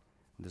republic.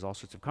 There's all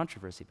sorts of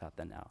controversy about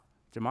that now.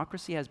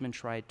 Democracy has been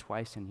tried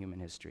twice in human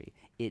history.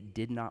 It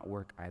did not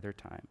work either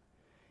time.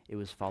 It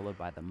was followed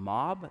by the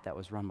mob, that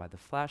was run by the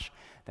flesh,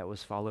 that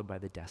was followed by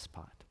the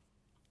despot.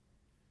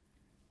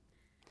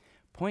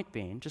 Point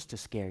being, just to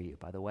scare you,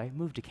 by the way,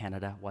 move to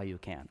Canada while you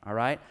can, all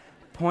right?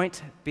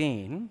 Point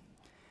being,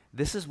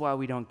 this is why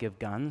we don't give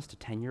guns to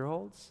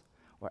 10-year-olds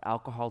or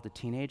alcohol to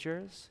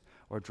teenagers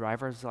or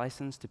driver's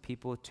license to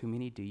people with too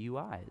many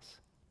DUIs.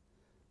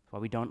 Why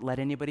we don't let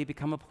anybody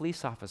become a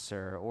police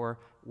officer or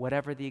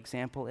whatever the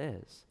example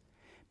is.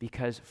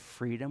 Because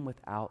freedom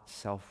without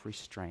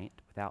self-restraint,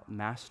 without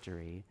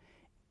mastery,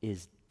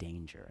 is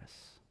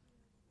dangerous.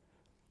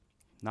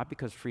 Not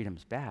because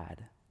freedom's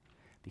bad,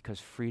 because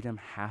freedom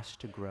has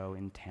to grow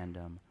in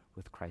tandem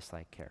with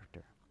Christ-like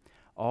character.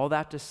 All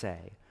that to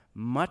say,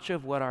 much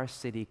of what our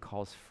city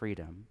calls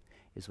freedom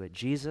is what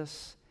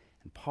Jesus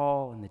and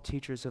Paul and the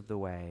teachers of the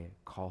way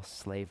call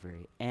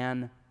slavery,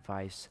 and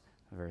vice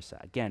versa.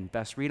 Again,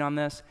 best read on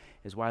this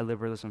is Why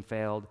Liberalism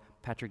Failed.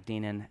 Patrick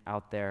Deneen,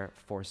 out there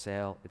for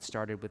sale. It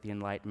started with the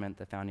Enlightenment,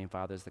 the Founding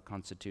Fathers, the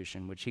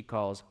Constitution, which he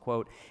calls,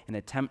 quote, an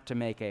attempt to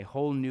make a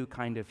whole new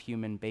kind of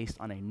human based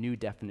on a new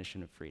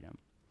definition of freedom.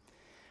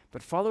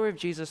 But follower of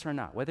Jesus or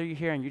not, whether you're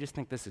here and you just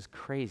think this is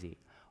crazy,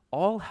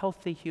 all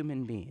healthy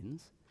human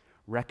beings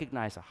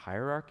recognize a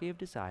hierarchy of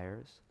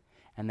desires,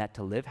 and that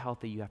to live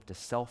healthy, you have to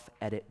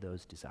self-edit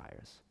those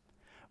desires.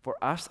 For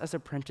us as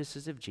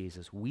apprentices of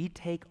Jesus, we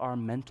take our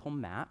mental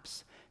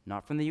maps,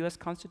 not from the U.S.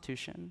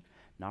 Constitution,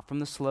 not from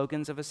the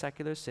slogans of a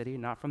secular city,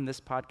 not from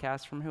this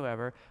podcast, from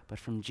whoever, but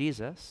from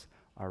Jesus,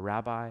 our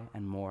rabbi,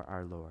 and more,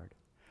 our Lord.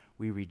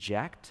 We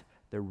reject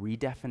the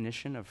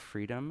redefinition of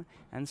freedom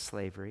and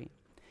slavery,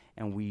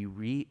 and we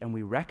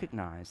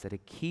recognize that a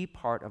key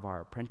part of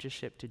our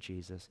apprenticeship to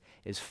Jesus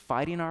is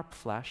fighting our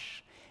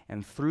flesh,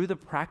 and through the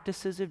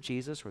practices of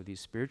Jesus, or these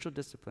spiritual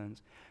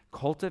disciplines,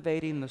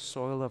 cultivating the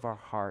soil of our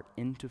heart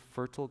into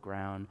fertile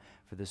ground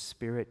for the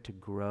Spirit to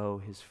grow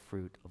his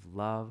fruit of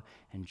love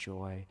and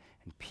joy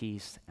and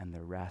peace and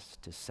the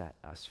rest to set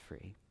us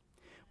free.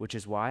 Which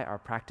is why our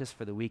practice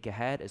for the week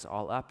ahead is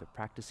all up at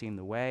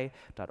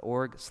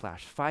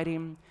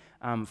practicingtheway.org/fighting.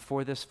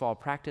 For this fall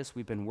practice,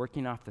 we've been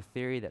working off the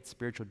theory that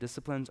spiritual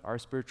disciplines are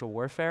spiritual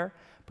warfare.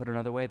 Put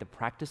another way, the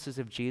practices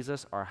of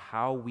Jesus are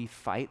how we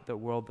fight the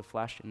world, the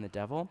flesh, and the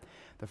devil.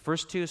 The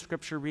first two,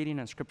 scripture reading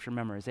and scripture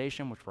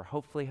memorization, which were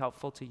hopefully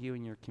helpful to you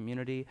and your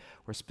community,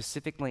 were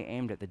specifically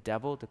aimed at the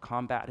devil to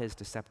combat his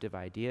deceptive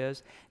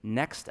ideas.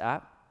 Next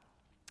up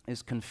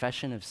is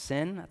confession of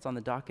sin. That's on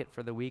the docket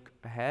for the week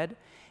ahead.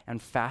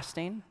 And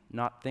fasting,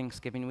 not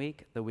Thanksgiving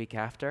week, the week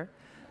after.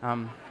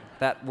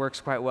 That works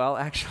quite well,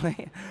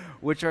 actually,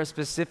 which are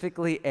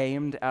specifically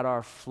aimed at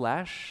our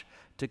flesh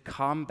to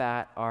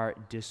combat our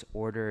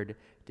disordered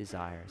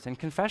desires. And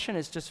confession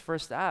is just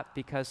first up,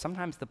 because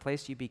sometimes the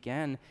place you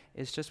begin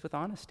is just with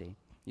honesty.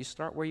 You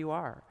start where you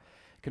are.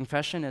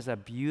 Confession is a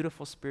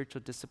beautiful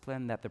spiritual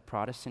discipline that the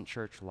Protestant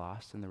church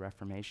lost in the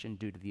Reformation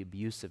due to the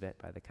abuse of it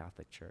by the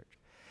Catholic Church.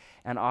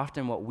 And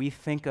often what we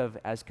think of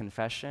as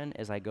confession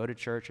is I go to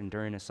church and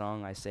during a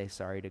song I say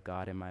sorry to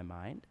God in my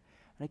mind.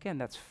 And again,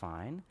 that's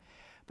fine.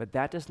 But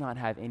that does not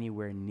have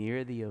anywhere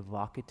near the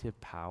evocative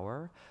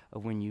power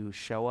of when you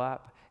show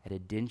up at a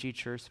dingy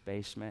church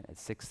basement at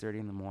 6:30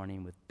 in the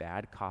morning with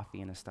bad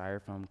coffee in a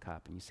styrofoam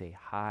cup and you say,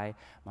 "Hi,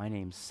 my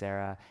name's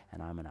Sarah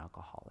and I'm an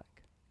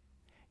alcoholic."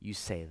 You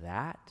say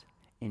that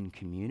in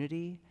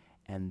community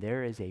and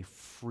there is a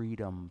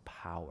freedom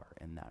power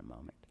in that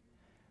moment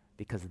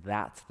because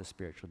that's the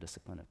spiritual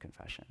discipline of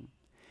confession.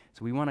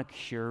 So we want to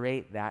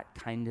curate that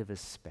kind of a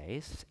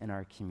space in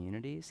our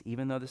communities,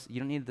 even though you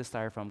don't need the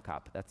styrofoam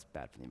cup. That's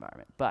bad for the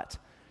environment. But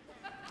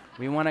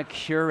we want to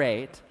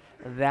curate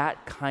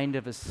that kind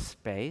of a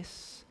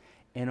space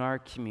in our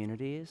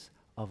communities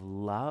of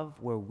love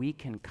where we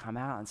can come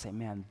out and say,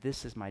 man,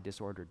 this is my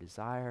disordered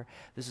desire.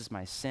 This is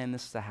my sin.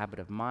 This is a habit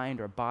of mind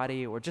or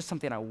body or just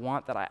something I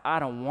want that I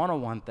don't want to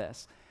want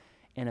this,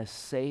 in a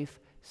safe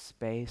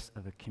space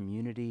of a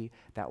community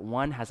that,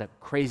 one, has a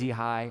crazy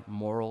high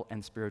moral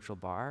and spiritual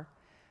bar,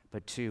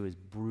 but two, is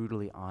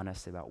brutally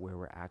honest about where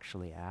we're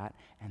actually at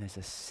and is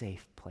a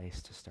safe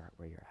place to start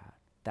where you're at.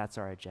 That's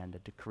our agenda,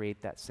 to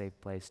create that safe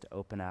place, to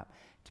open up,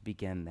 to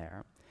begin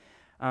there.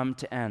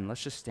 To end,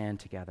 let's just stand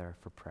together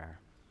for prayer.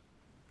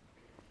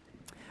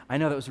 I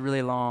know that was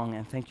really long,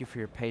 and thank you for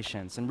your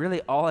patience. And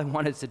really all I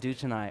wanted to do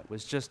tonight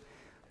was just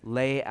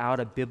lay out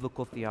a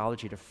biblical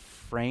theology to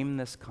frame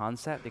this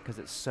concept because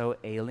it's so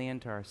alien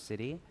to our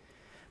city.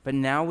 But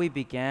now we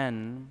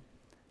begin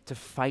to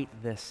fight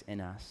this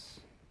in us,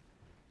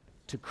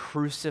 to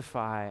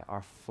crucify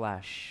our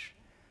flesh,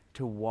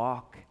 to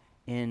walk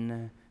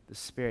in the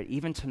Spirit.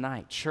 Even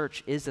tonight,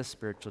 church is a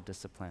spiritual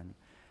discipline.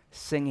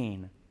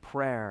 Singing,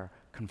 prayer,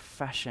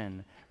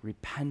 confession,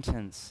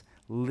 repentance,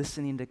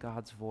 listening to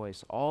God's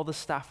voice, all the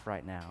stuff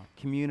right now,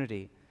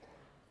 community,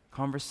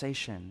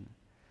 conversation,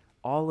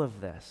 all of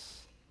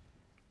this,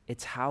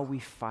 it's how we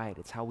fight.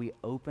 It's how we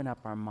open up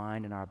our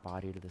mind and our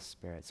body to the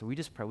Spirit. So we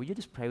just pray. Will you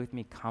just pray with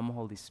me? Come,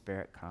 Holy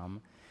Spirit,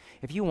 come.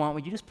 If you want,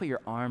 would you just put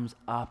your arms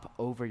up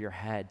over your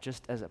head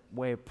just as a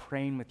way of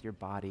praying with your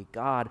body?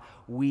 God,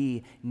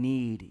 we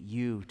need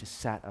you to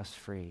set us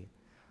free.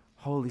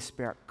 Holy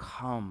Spirit,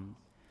 come.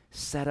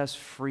 Set us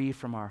free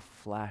from our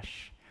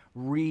flesh.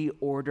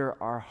 Reorder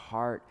our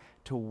heart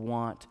to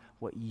want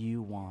what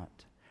you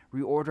want.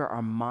 Reorder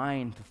our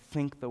mind to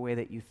think the way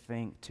that you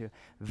think, to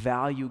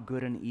value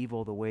good and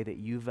evil the way that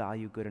you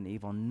value good and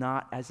evil,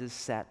 not as is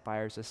set by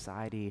our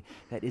society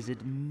that is a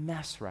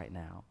mess right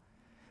now,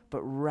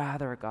 but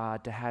rather,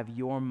 God, to have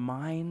your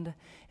mind,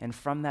 and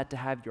from that to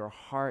have your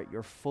heart,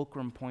 your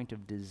fulcrum point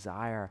of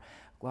desire,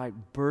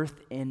 God, birth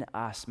in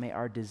us. May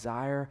our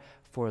desire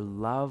for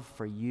love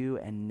for you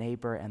and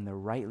neighbor and the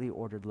rightly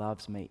ordered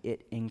loves, may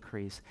it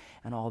increase,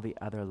 and all the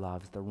other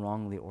loves, the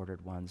wrongly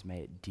ordered ones, may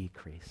it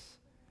decrease.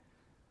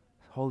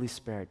 Holy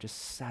Spirit, just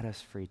set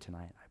us free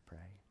tonight, I